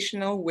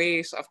traditional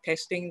ways of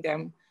testing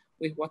them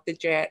with water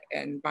jet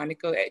and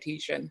barnacle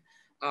adhesion.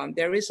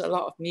 There is a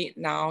lot of need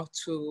now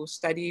to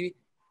study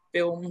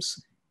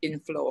films in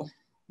flow.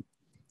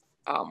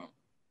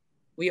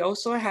 We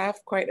also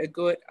have quite a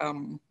good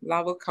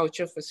larval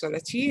culture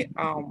facility.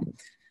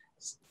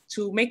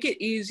 To make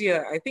it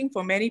easier, I think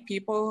for many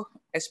people,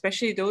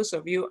 especially those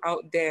of you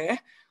out there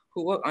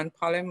who work on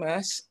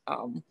polymers,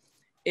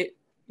 it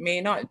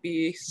may not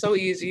be so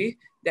easy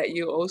that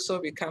you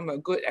also become a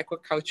good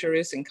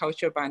aquaculturist and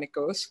culture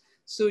barnacles.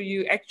 So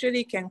you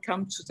actually can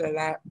come to the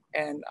lab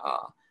and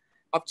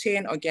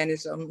obtain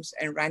organisms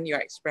and run your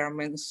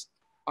experiments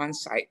on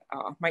site.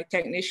 My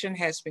technician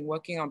has been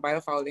working on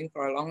biofouling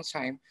for a long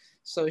time,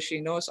 so she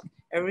knows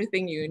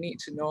everything you need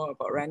to know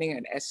about running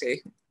an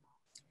assay.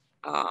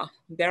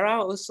 There are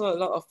also a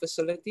lot of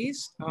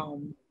facilities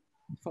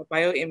for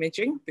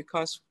bioimaging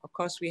because, of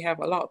course, we have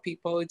a lot of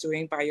people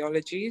doing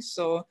biology.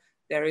 So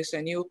there is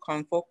a new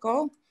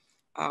confocal.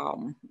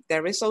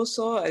 There is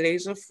also a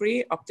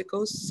laser-free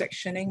optical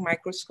sectioning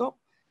microscope,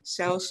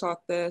 cell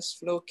sorters,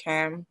 flow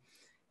cam.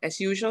 As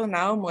usual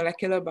now,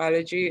 molecular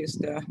biology is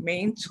the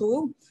main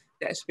tool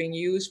that's being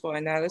used for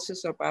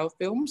analysis of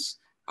biofilms.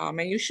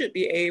 And you should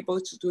be able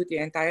to do the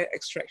entire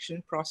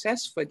extraction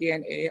process for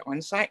DNA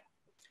on site,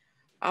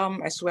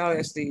 as well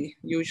as the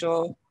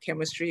usual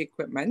chemistry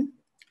equipment.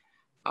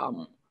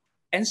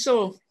 And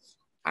so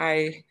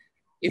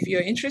if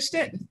you're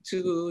interested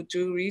to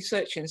do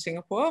research in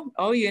Singapore,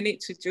 all you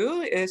need to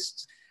do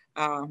is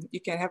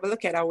you can have a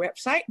look at our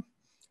website,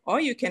 or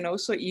you can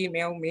also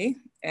email me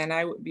and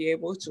I would be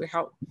able to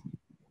help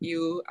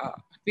you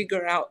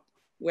figure out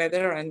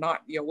whether or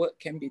not your work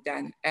can be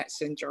done at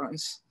St.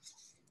 John's.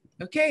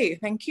 Okay,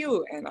 thank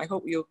you. And I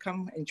hope you'll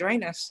come and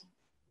join us.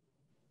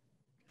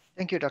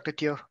 Thank you, Dr.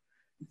 Teo.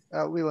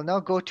 We will now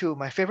go to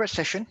my favorite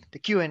session, the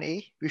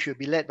Q&A, which will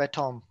be led by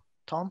Tom.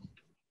 Tom?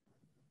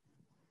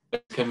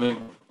 Okay,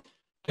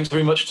 thanks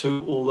very much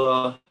to all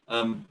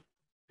the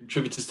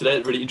contributors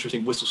today. A really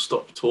interesting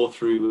whistle-stop tour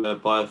through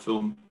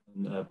biofilm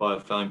and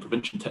biofouling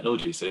prevention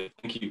technology. So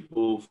thank you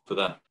all for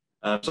that.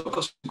 So I've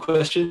got some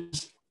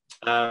questions.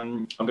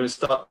 I'm going to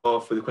start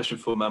off with a question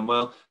for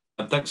Manuel.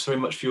 And thanks very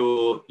much for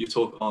your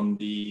talk on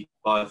the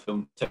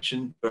biofilm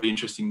detection. Very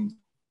interesting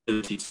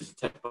ability to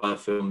detect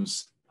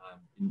biofilms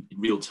in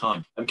real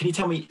time. Can you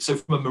tell me, so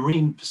from a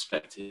marine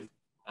perspective,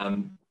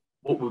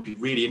 what would be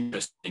really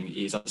interesting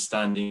is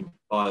understanding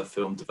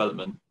biofilm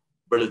development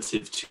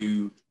relative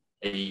to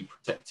a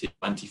protective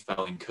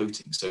anti-fouling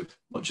coating. So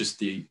not just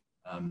the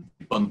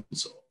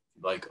abundance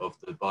of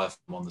the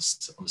biofilm on the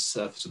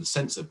surface of the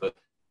sensor, but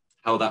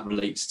how that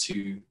relates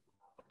to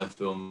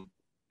biofilm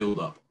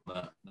buildup on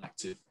an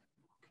active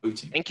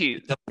coating. Thank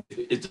you.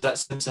 Does that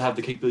sensor have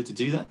the capability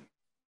to do that?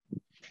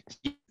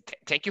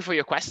 Thank you for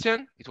your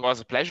question. It was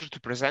a pleasure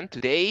to present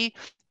today.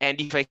 And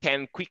if I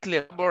can quickly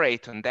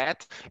elaborate on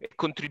that, a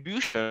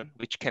contribution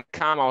which can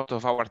come out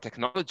of our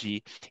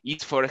technology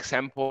is, for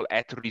example,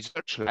 at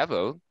research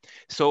level.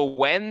 So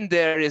when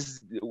there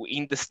is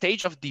in the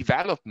stage of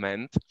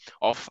development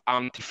of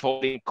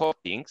antifouling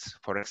coatings,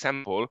 for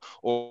example,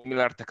 or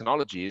similar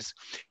technologies,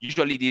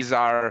 usually these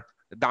are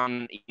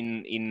done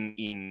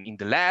in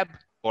the lab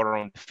or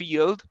on the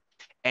field.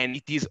 And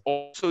it is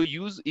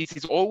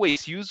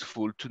always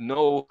useful to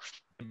know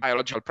the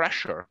biological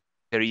pressure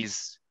there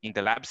is in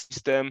the lab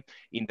system,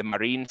 in the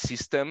marine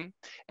system,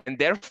 and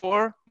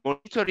therefore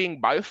monitoring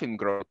biofilm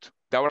growth.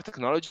 Our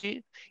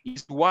technology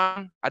is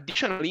one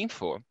additional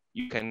info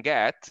you can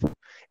get,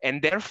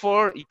 and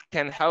therefore it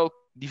can help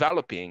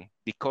developing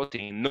the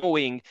coating,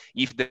 knowing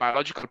if the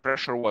biological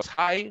pressure was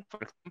high, for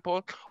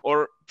example,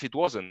 or if it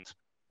wasn't.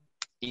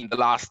 In the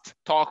last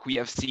talk, we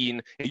have seen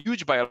a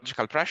huge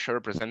biological pressure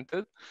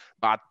presented,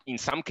 but in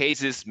some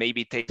cases,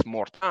 maybe it takes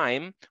more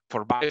time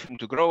for biofilm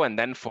to grow and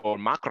then for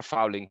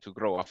macrofouling to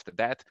grow after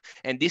that.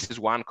 And this is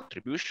one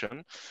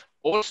contribution.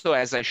 Also,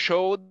 as I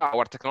showed,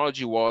 our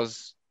technology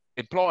was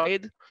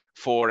deployed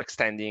for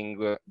extending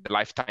the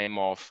lifetime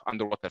of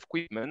underwater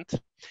equipment.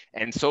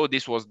 And so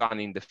this was done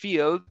in the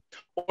field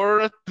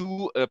or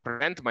to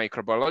prevent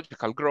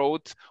microbiological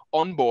growth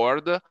on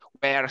board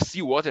where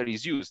seawater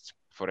is used,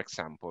 for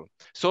example.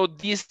 So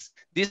this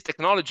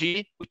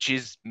technology, which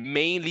is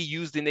mainly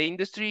used in the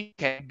industry,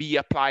 can be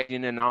applied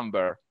in a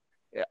number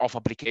of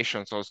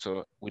applications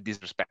also with this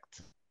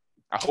respect.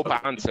 I hope I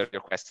answered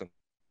your question.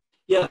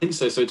 Yeah, I think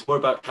so. So it's more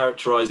about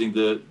characterizing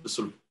the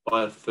sort of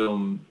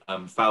biofilm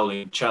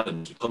fouling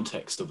challenge, the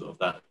context of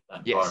that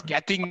yes,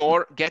 getting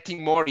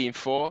more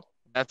info,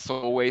 that's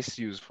always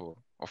useful,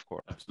 of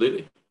course.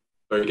 Absolutely.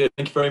 Very good.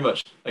 Thank you very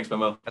much. Thanks,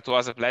 Manuel. That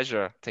was a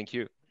pleasure. Thank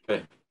you.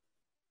 Okay.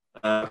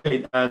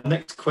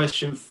 Next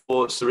question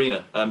for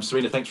Serena.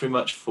 Serena, thanks very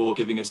much for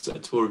giving us a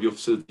tour of your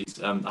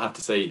facilities. I have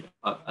to say,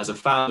 as a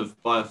fan of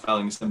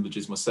biofouling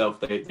assemblages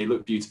myself, they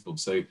look beautiful.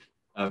 So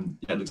yeah,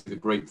 it looks like a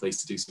great place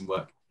to do some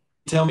work.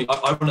 Tell me,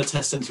 I run a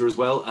test center as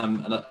well,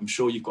 and I'm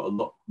sure you've got a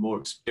lot more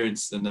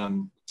experience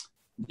than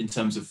in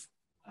terms of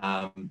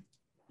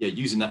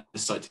using that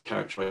site to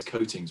characterize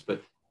coatings.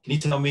 But can you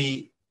tell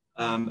me,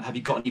 have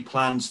you got any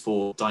plans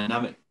for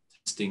dynamic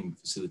testing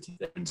facility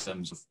there in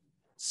terms of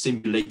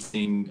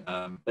simulating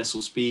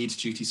vessel speed,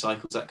 duty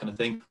cycles, that kind of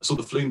thing? I saw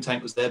the flume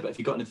tank was there, but have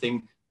you got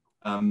anything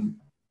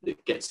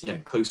that gets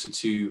closer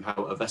to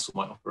how a vessel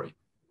might operate?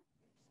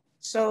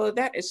 So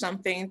that is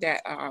something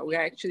that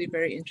we're actually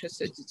very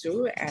interested to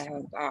do.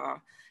 And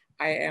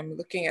I am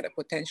looking at a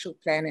potential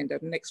plan in the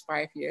next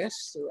 5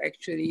 years to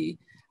actually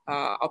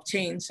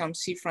obtain some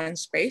seafront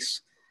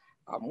space.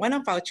 One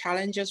of our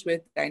challenges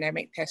with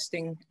dynamic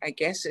testing, I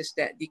guess, is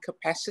that the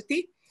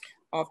capacity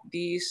of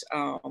these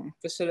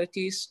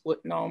facilities would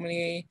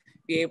normally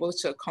be able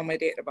to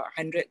accommodate about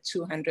 100,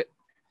 200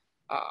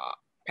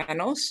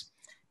 panels.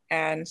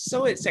 And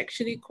so it's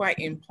actually quite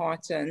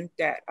important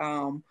that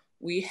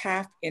we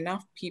have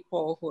enough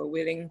people who are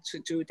willing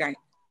to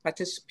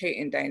participate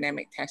in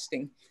dynamic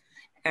testing.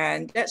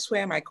 And that's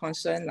where my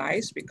concern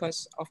lies,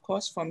 because of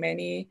course, for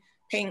many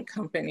paint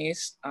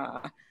companies,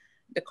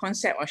 the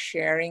concept of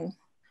sharing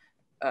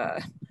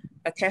a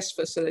test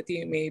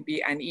facility may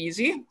be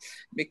uneasy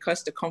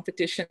because the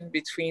competition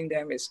between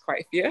them is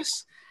quite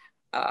fierce.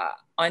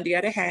 On the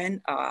other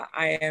hand,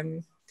 I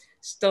am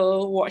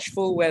still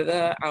watchful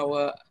whether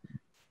our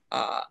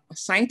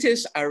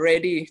scientists are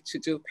ready to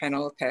do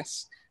panel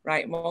tests.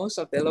 Right, most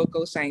of the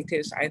local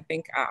scientists, I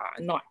think, are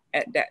not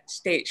at that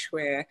stage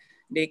where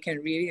they can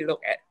really look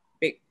at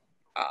big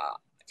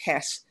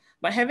tests.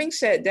 But having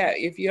said that,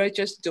 if you're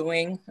just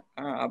doing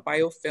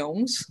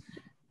biofilms,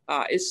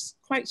 it's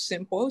quite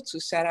simple to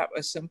set up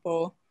a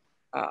simple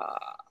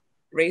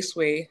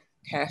raceway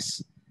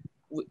test.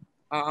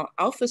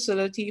 Our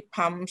facility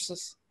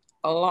pumps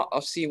a lot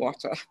of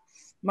seawater,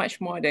 much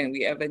more than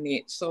we ever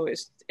need. So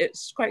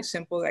it's quite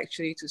simple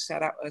actually to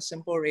set up a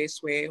simple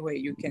raceway where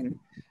you can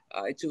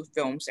do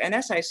films. And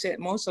as I said,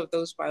 most of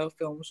those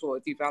biofilms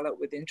will develop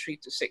within 3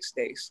 to 6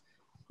 days.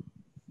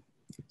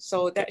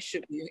 So that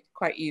should be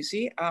quite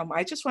easy.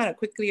 I just want to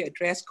quickly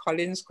address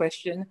Colin's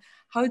question.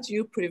 How do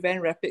you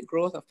prevent rapid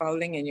growth of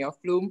fouling in your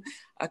flume?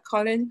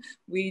 Colin,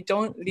 we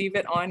don't leave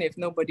it on if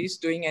nobody's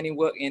doing any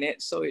work in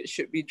it, so it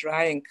should be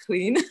dry and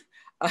clean.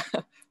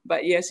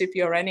 But yes, if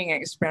you're running an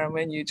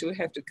experiment, you do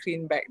have to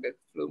clean back the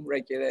flume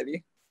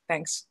regularly.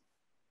 Thanks.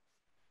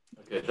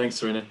 Okay, thanks,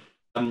 Serena.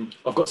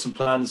 I've got some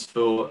plans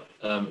for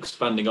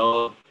expanding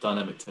our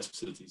dynamic test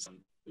facilities,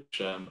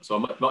 which so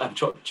I might have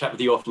a chat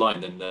with you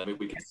offline, and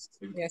we can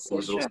yes,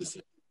 resources.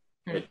 sure.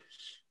 Great.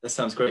 That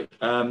sounds great.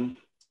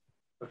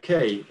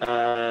 Okay,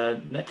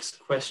 next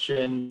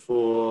question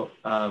for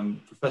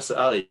Professor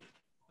Ali.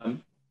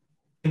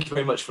 Thank you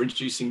very much for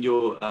introducing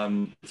your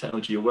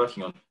technology you're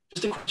working on.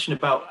 Just a question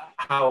about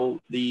how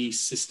the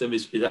system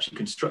is actually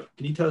constructed.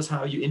 Can you tell us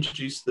how you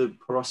introduce the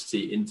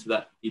porosity into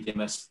that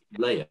PDMS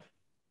layer?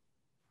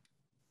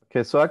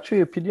 Okay, so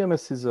actually a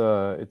PDMS is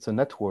it's a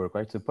network,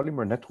 right? It's a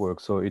polymer network,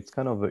 so it's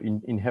kind of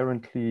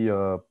inherently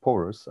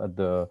porous at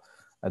the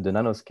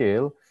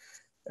nanoscale.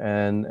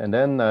 And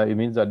then it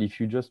means that if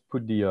you just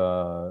put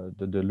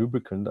the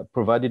lubricant,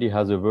 provided it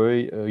has a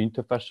very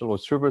interfacial or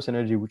surface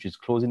energy which is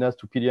close enough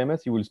to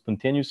PDMS, it will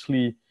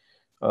spontaneously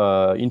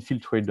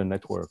infiltrate the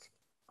network.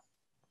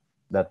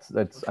 That's.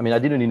 I mean, I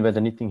didn't invent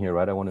anything here,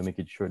 right? I want to make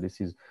it sure. This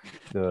is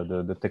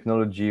the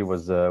technology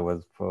was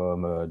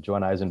from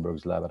Johann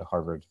Heisenberg's lab at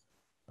Harvard,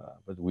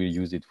 but we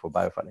use it for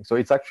biofiling. So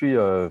it's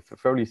actually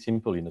fairly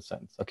simple in a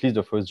sense, at least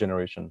the first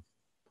generation.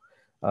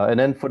 And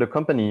then for the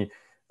company,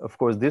 of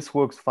course, this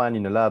works fine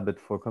in a lab, but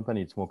for a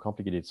company, it's more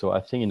complicated. So I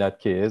think in that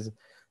case,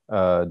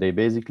 they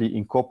basically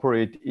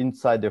incorporate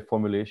inside their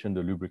formulation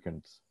the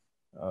lubricants.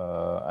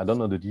 I don't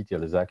know the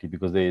detail exactly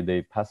because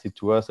they pass it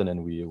to us and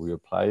then we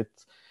apply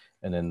it,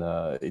 and then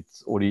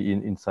it's already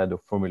inside the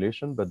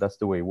formulation. But that's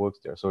the way it works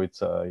there. So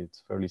it's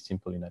fairly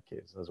simple in that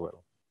case as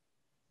well.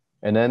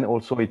 And then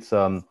also it's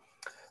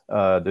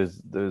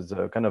there's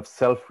a kind of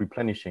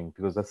self-replenishing,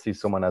 because let's see,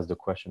 someone asked the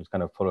question,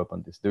 kind of follow up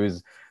on this.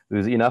 There's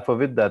enough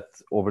of it that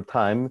over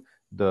time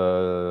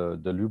the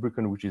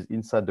lubricant which is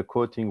inside the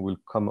coating will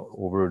come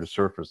over the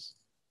surface.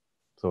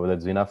 So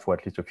that's enough for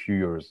at least a few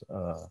years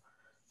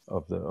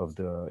of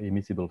the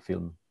immiscible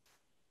film.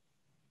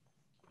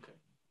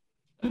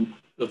 Okay.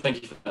 Well,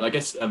 thank you for that. And I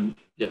guess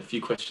yeah, a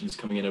few questions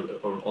coming in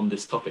on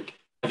this topic.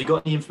 Have you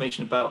got any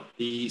information about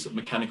the sort of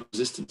mechanical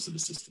resistance of the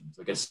systems?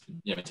 I guess,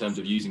 you know, in terms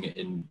of using it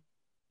in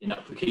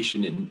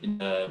application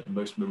in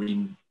most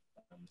marine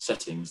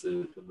settings,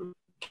 the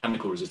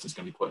mechanical resistance is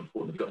going to be quite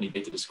important. Have you got any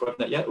data describing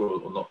that yet,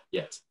 or not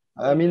yet?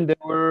 I mean, there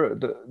were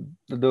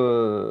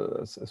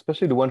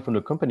especially the one from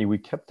the company, we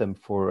kept them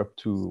for up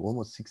to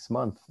almost 6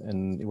 months,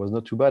 and it was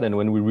not too bad. And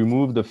when we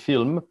removed the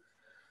film,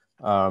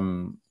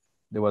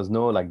 there was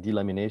no like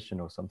delamination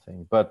or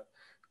something. But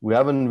we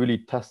haven't really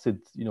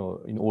tested, you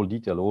know, in all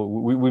detail.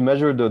 We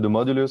measured the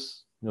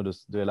modulus, you know,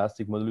 the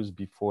elastic modulus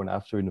before and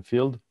after in the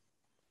field.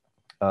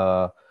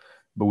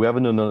 But we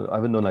haven't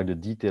done like the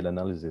detailed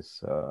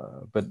analysis.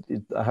 But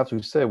I have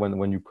to say,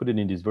 when you put it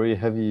in this very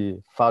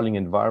heavy fouling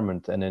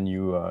environment, and then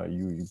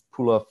you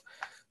pull off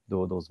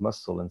those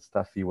muscle and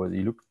stuff, it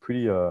looked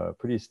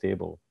pretty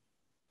stable.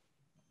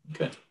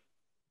 Okay,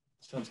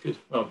 sounds good.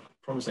 Well,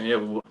 promising. Yeah,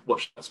 we'll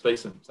watch that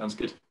space. And sounds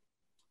good.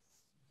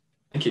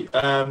 Thank you.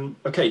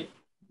 Okay,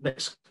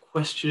 next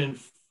question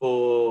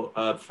for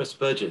Professor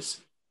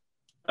Burgess.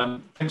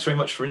 Thanks very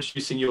much for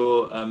introducing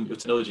your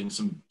technology and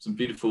some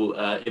beautiful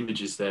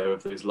images there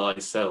of those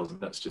live cells, and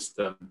that's just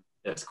yeah,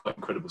 it's quite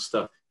incredible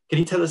stuff. Can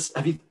you tell us?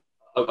 I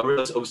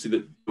realize obviously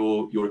that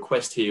your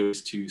request here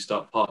is to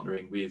start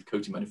partnering with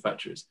coating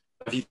manufacturers.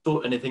 Have you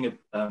thought anything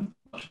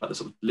much about the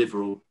sort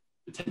of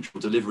potential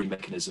delivery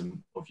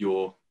mechanism of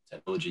your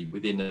technology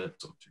within a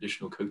sort of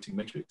traditional coating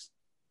matrix?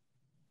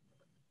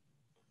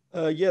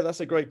 Yeah,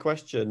 that's a great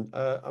question.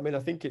 I mean, I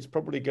think it's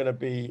probably going to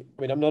be,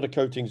 I mean, I'm not a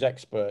coatings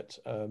expert,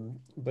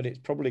 but it's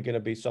probably going to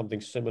be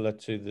something similar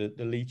to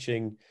the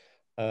leaching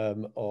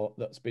or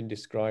that's been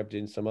described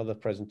in some other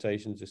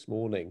presentations this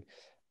morning.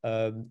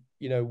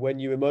 You know, when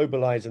you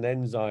immobilize an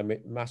enzyme,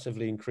 it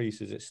massively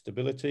increases its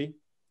stability.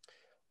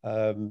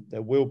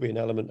 There will be an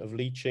element of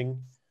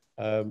leaching,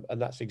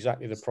 and that's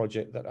exactly the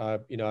project that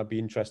I'd be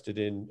interested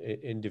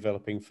in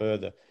developing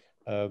further.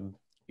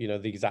 You know,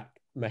 the exact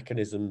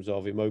mechanisms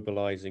of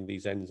immobilizing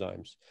these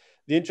enzymes.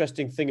 The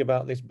interesting thing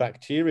about this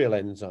bacterial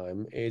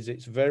enzyme is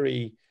it's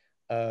very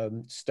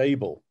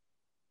stable.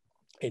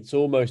 It's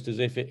almost as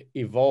if it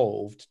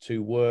evolved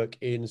to work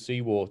in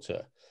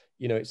seawater.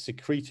 You know, it's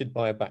secreted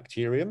by a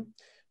bacterium.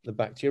 The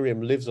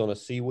bacterium lives on a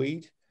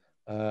seaweed,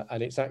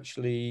 and it's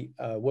actually,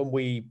 when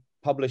we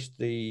published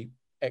the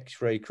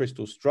X-ray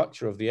crystal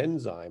structure of the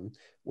enzyme,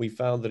 we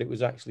found that it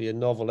was actually a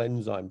novel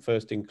enzyme,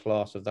 first in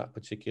class of that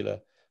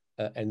particular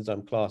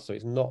enzyme class. So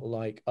it's not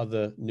like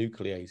other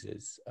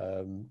nucleases.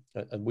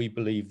 And we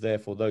believe,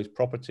 therefore, those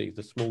properties,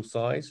 the small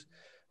size,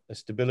 the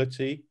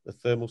stability, the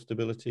thermal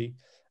stability,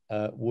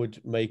 would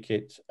make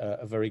it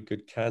a very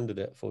good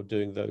candidate for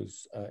doing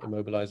those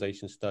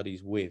immobilization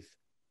studies with.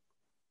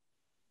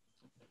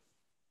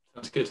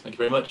 That's good. Thank you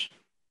very much.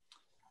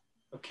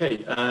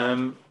 Okay,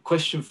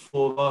 question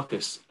for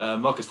Marcus.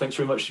 Marcus, thanks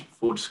very much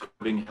for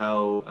describing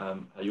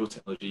how your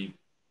technology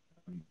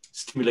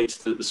stimulates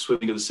the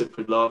swimming of the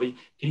cyprid larvae.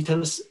 Can you tell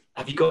us,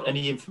 have you got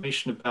any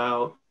information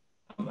about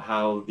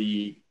how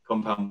the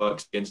compound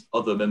works against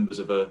other members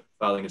of a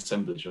fouling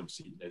assemblage?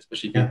 Obviously, you know,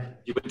 especially if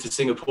you went to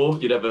Singapore,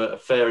 you'd have a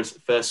fair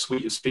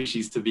suite of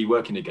species to be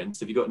working against.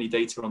 Have you got any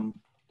data on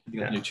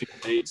Anything on your tube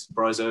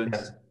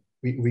bryozoans?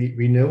 Yeah.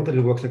 We know that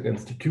it works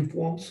against the tube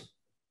worms,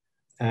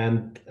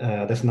 and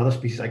there's another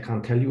species I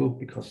can't tell you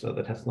because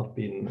that has not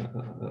been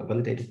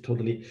validated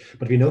totally,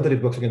 but we know that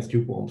it works against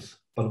tube worms.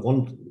 But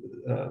one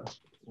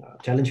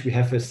challenge we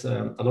have is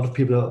a lot of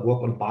people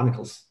work on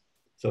barnacles.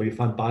 So you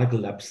find barnacle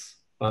labs,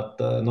 but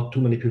not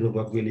too many people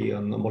work really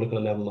on a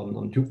molecular level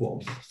on tube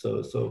worms.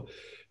 So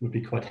we'd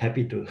be quite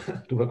happy to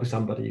work with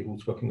somebody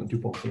who's working on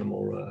tube worms in a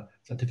more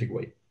scientific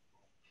way.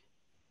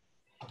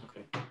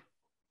 Okay.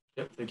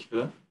 Yep, thank you for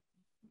that.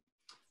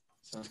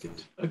 Sounds good.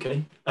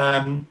 Okay.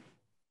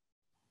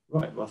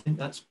 Right, well, I think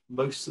that's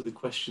most of the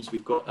questions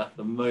we've got at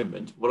the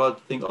moment. What I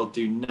think I'll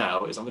do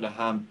now is I'm going to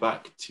hand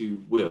back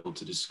to Will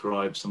to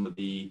describe some of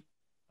the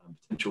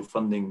potential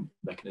funding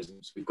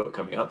mechanisms we've got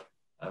coming up.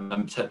 I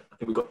think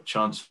we've got a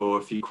chance for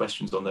a few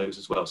questions on those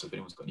as well. So if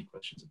anyone's got any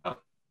questions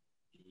about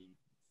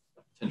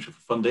the potential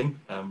for funding,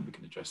 we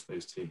can address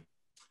those too.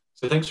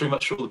 So thanks very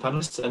much for all the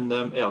panelists, and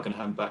yeah, I'm going to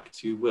hand back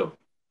to Will.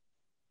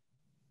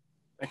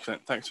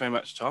 Excellent. Thanks very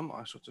much, Tom.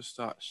 I shall just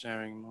start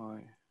sharing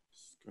my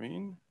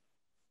screen.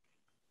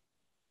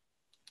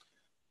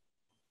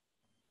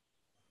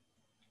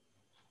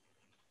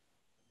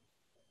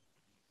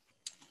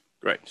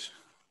 Great.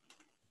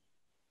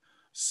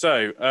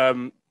 So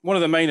one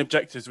of the main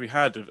objectives we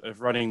had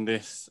of running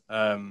this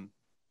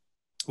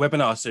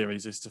webinar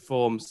series is to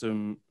form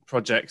some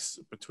projects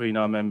between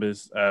our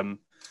members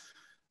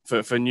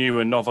for new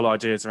and novel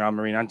ideas around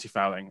marine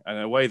antifouling. And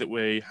a way that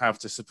we have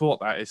to support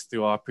that is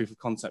through our proof of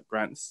concept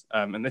grants.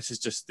 And this is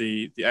just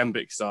the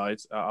NBIC side.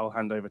 I'll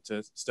hand over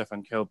to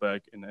Stefan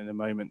Kjellberg in a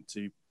moment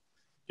to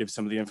give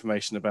some of the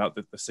information about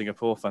the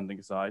Singapore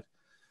funding side.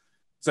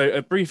 So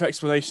a brief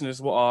explanation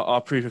is what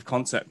our proof of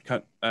concept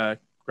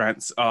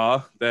grants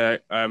are. They're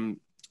kind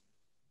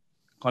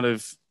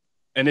of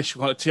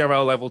initial kind of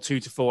TRL level 2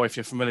 to 4 if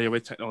you're familiar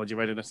with technology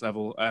readiness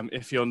level.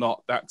 If you're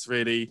not, that's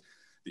really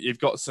you've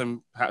got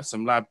perhaps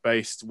some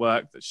lab-based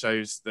work that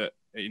shows that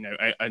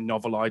a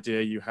novel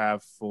idea you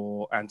have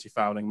for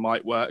antifouling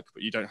might work,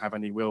 but you don't have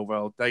any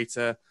real-world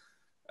data.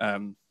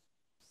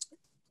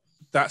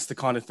 That's the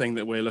kind of thing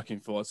that we're looking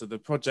for. So the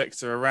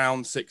projects are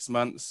around 6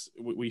 months.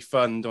 We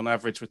fund on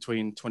average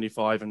between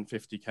 25 and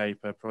 50K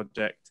per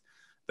project.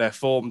 They're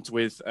formed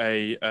with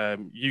a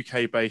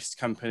UK-based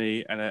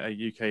company and a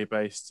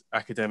UK-based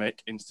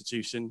academic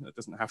institution. It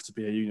doesn't have to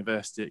be a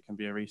university, it can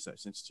be a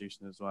research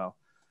institution as well.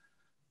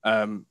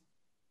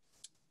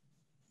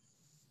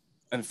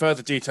 And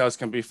further details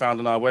can be found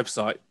on our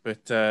website,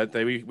 but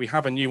we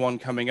have a new one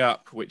coming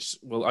up, which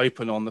will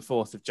open on the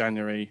 4th of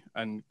January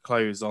and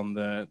close on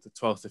the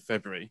 12th of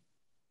February.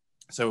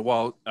 So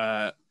while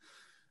the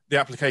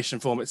application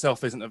form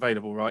itself isn't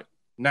available right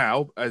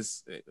now,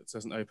 as it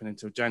doesn't open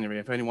until January,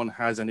 if anyone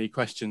has any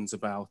questions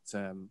about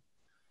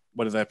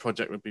whether their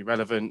project would be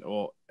relevant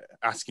or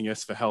asking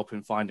us for help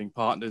in finding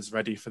partners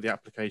ready for the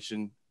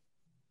application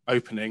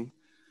opening,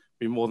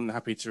 be more than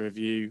happy to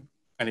review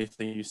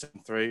anything you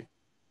send through.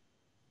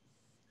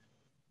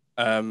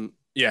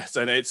 Yes,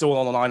 and it's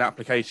all an online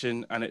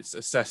application and it's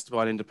assessed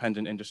by an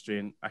independent industry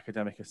and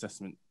academic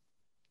assessment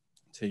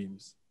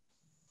teams.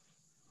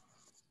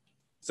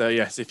 So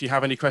yes, if you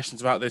have any questions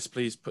about this,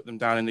 please put them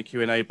down in the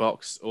Q&A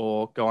box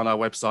or go on our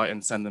website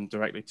and send them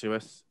directly to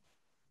us.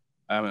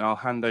 And I'll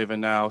hand over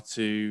now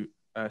to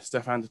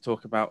Stefan to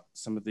talk about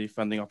some of the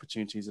funding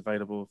opportunities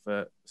available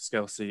for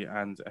SCELSE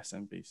and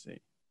SNBC.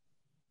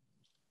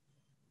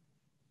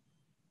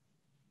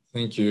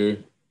 Thank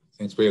you.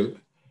 Thanks, Will.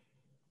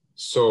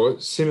 So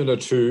similar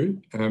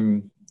to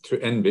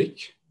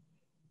NBIC,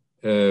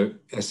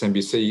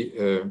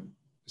 SNBC,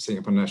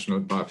 Singapore National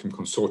Biofilm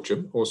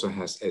Consortium, also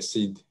has a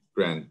seed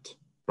grant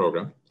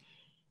program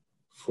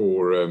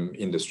for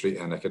industry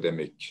and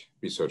academic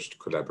research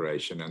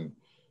collaboration,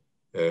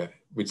 and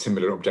with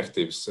similar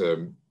objectives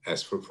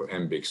as for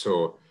NBIC.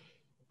 So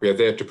we are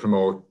there to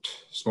promote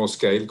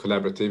small-scale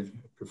collaborative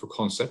proof of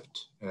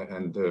concept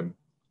and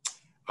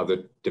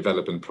other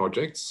development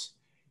projects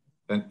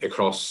and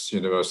across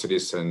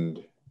universities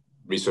and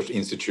research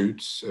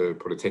institutes,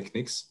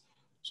 polytechnics.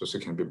 So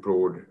it can be a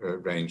broad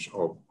range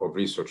of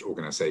research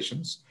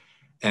organizations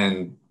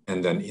and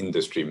then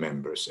industry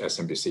members,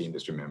 SNBC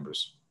industry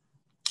members.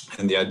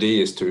 And the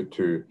idea is to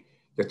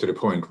get to the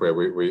point where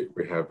we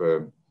have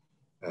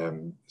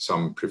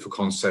some proof of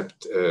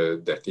concept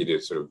that either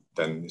sort of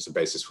then is a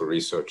basis for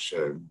research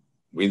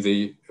with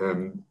the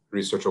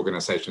research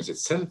organizations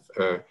itself,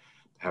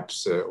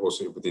 perhaps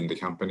also within the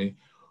company,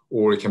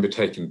 or it can be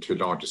taken to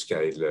larger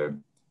scale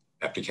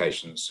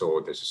applications.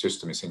 So there's a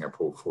system in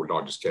Singapore for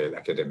larger scale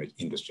academic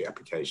industry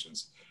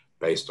applications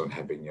based on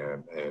having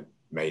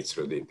made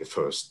sort of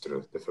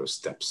the first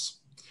steps.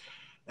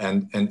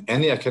 And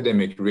any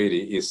academic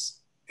really is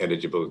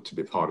eligible to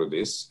be part of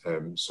this.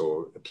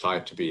 So apply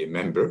to be a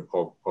member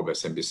of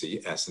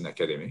SNBC as an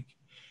academic.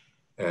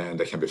 And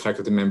there can be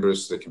faculty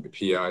members, there can be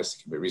PIs,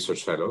 there can be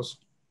research fellows.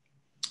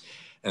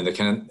 And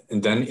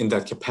then in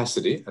that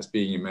capacity as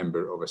being a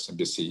member of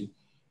SNBC,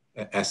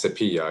 as a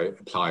PI,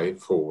 apply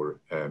for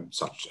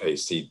such a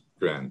seed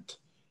grant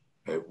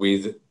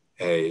with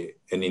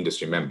an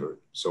industry member,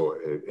 so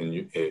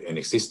an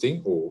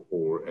existing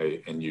or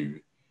a new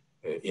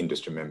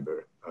industry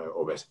member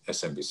of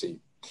SNBC.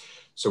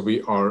 So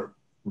we are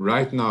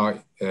right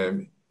now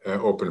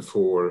open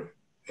for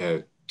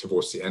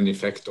towards the end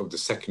effect of the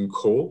second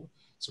call.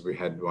 So we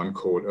had one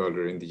call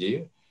earlier in the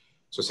year.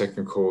 So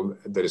second call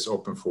that is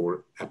open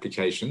for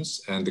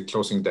applications, and the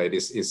closing date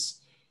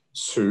is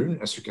soon,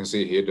 as you can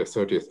see here, the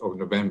 30th of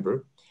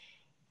November.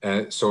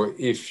 So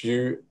if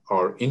you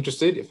are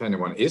interested, if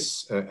anyone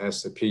is,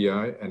 as a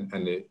PI and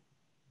an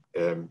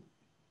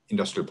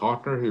industrial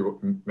partner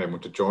who may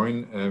want to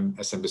join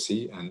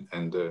SNBC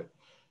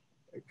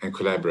and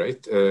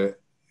collaborate,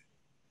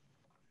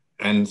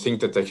 and think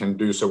that they can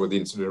do so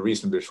within a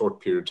reasonably short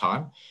period of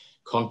time,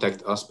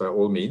 contact us by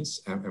all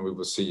means, and we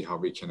will see how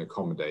we can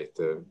accommodate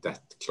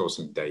that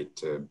closing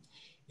date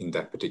in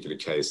that particular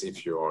case,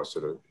 if you are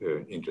sort of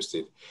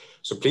interested.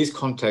 So please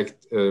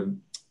contact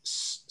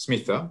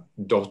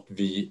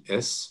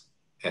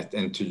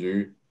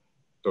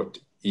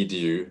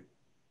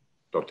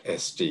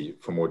smitha.vs@ntu.edu.sg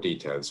for more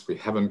details. We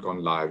haven't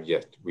gone live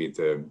yet with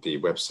the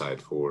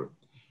website for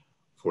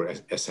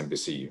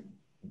SNBC.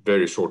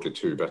 Very shortly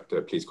too, but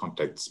please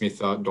contact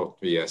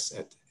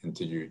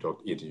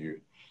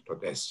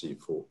smitha.vs@ntu.edu.sg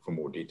for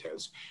more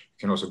details. You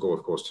can also go,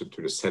 of course, to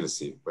the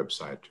SCELSE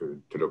website to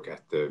look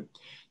at the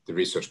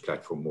research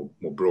platform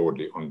more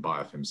broadly on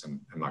biofilms and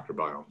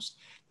microbiomes.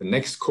 The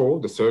next call,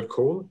 the third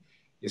call,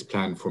 is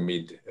planned for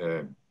mid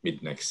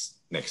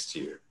next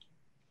year.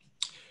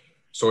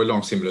 So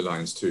along similar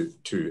lines to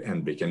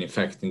NBIC, and in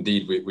fact,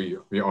 indeed,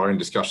 we are in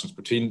discussions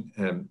between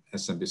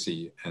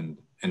SNBC and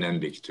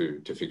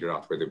NBIC to figure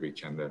out whether we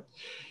can,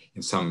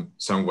 in some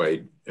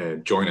way,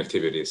 join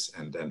activities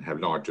and have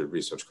larger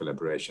research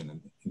collaboration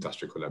and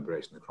industrial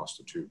collaboration across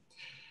the two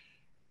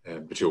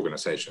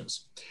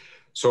organizations.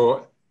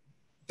 So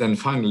then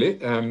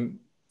finally, on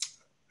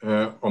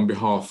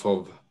behalf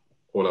of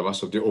all of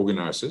us, of the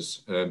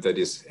organizers, that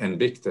is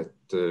NBIC,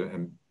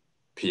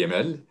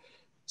 PML,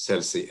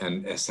 SCELSE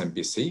and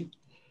SNBC,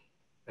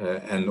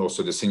 and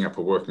also the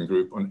Singapore Working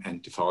Group on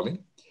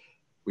antifouling,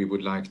 we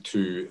would like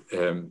to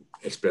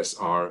express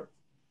our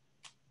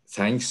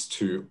thanks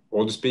to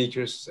all the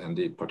speakers and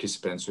the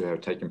participants who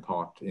have taken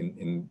part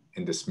in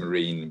this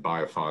marine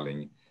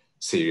biofouling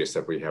series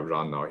that we have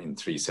run now in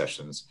 3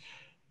 sessions,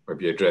 where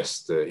we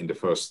addressed in the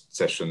first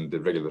session the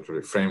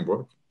regulatory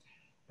framework,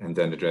 and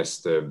then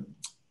addressed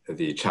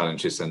the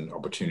challenges and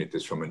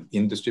opportunities from an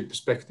industry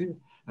perspective.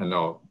 And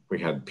now we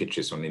had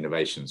pitches on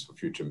innovations for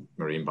future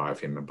marine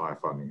biofilm and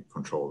biofouling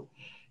control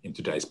in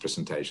today's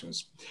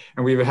presentations.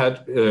 And we've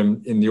had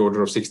in the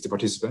order of 60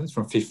 participants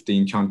from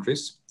 15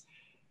 countries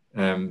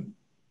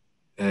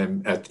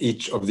at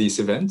each of these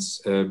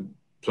events,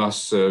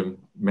 plus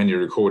many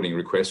recording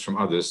requests from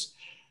others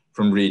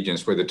from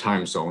regions where the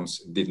time zones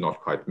did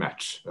not quite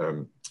match.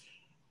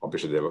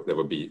 Obviously, there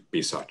will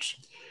be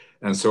such.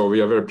 And so we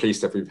are very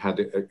pleased that we've had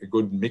a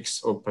good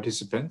mix of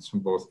participants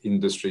from both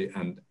industry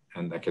and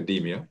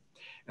academia,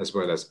 as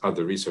well as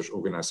other research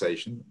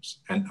organizations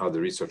and other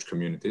research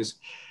communities.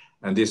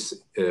 And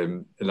this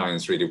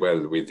aligns really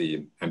well with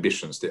the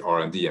ambitions, the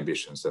R&D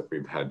ambitions that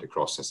we've had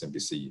across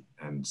SNBC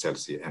and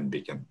SCELSE,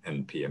 NBIC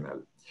and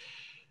PML.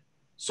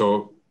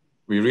 So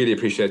we really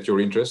appreciate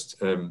your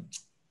interest, and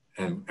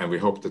we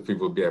hope that we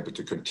will be able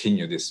to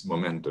continue this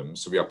momentum.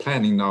 So we are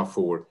planning now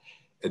for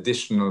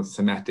additional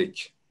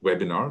thematic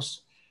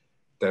webinars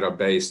that are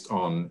based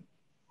on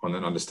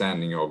an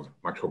understanding of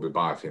microbial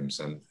biofilms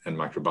and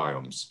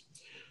microbiomes.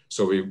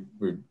 So we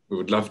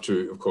would love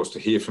to, of course, to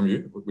hear from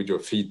you with your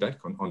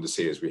feedback on the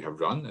series we have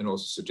run, and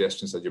also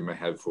suggestions that you may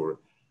have for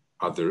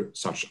other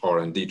such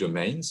R&D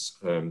domains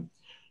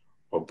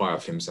of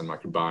biofilms and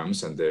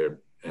microbiomes and their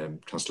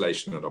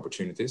translational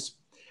opportunities.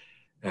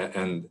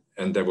 And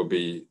that would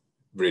be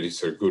really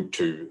so good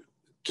to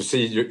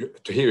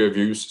hear your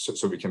views,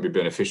 so we can be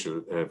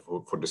beneficial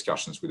for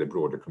discussions with a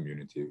broader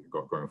community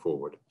going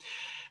forward.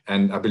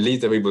 And I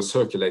believe that we will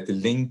circulate the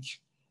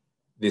link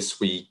this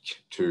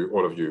week to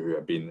all of you who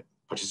have been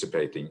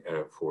participating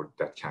for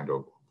that kind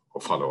of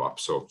follow-up.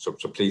 So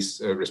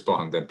please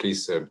respond, and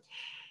please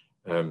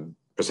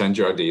present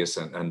your ideas,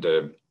 and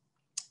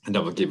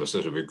that will give us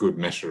sort of a good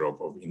measure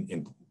of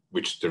in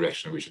which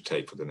direction we should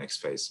take for the next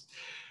phase.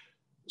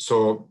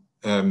 So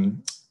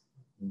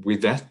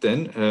with that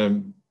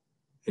then,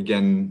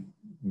 again,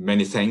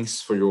 many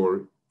thanks for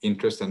your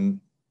interest and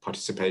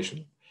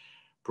participation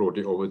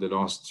broadly over the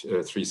last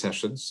 3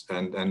 sessions,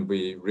 and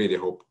we really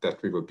hope that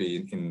we will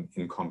be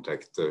in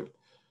contact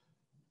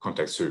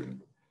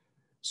soon.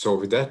 So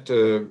with that,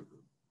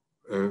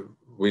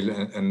 Will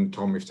and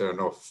Tom, if there are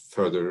no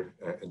further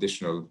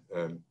additional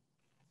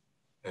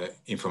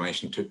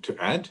information to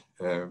add,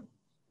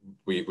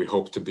 we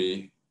hope to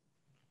be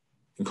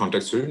in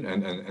contact soon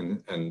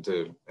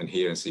and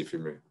hear and see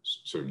from you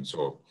soon.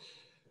 So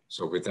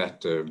with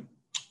that,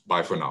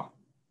 bye for now.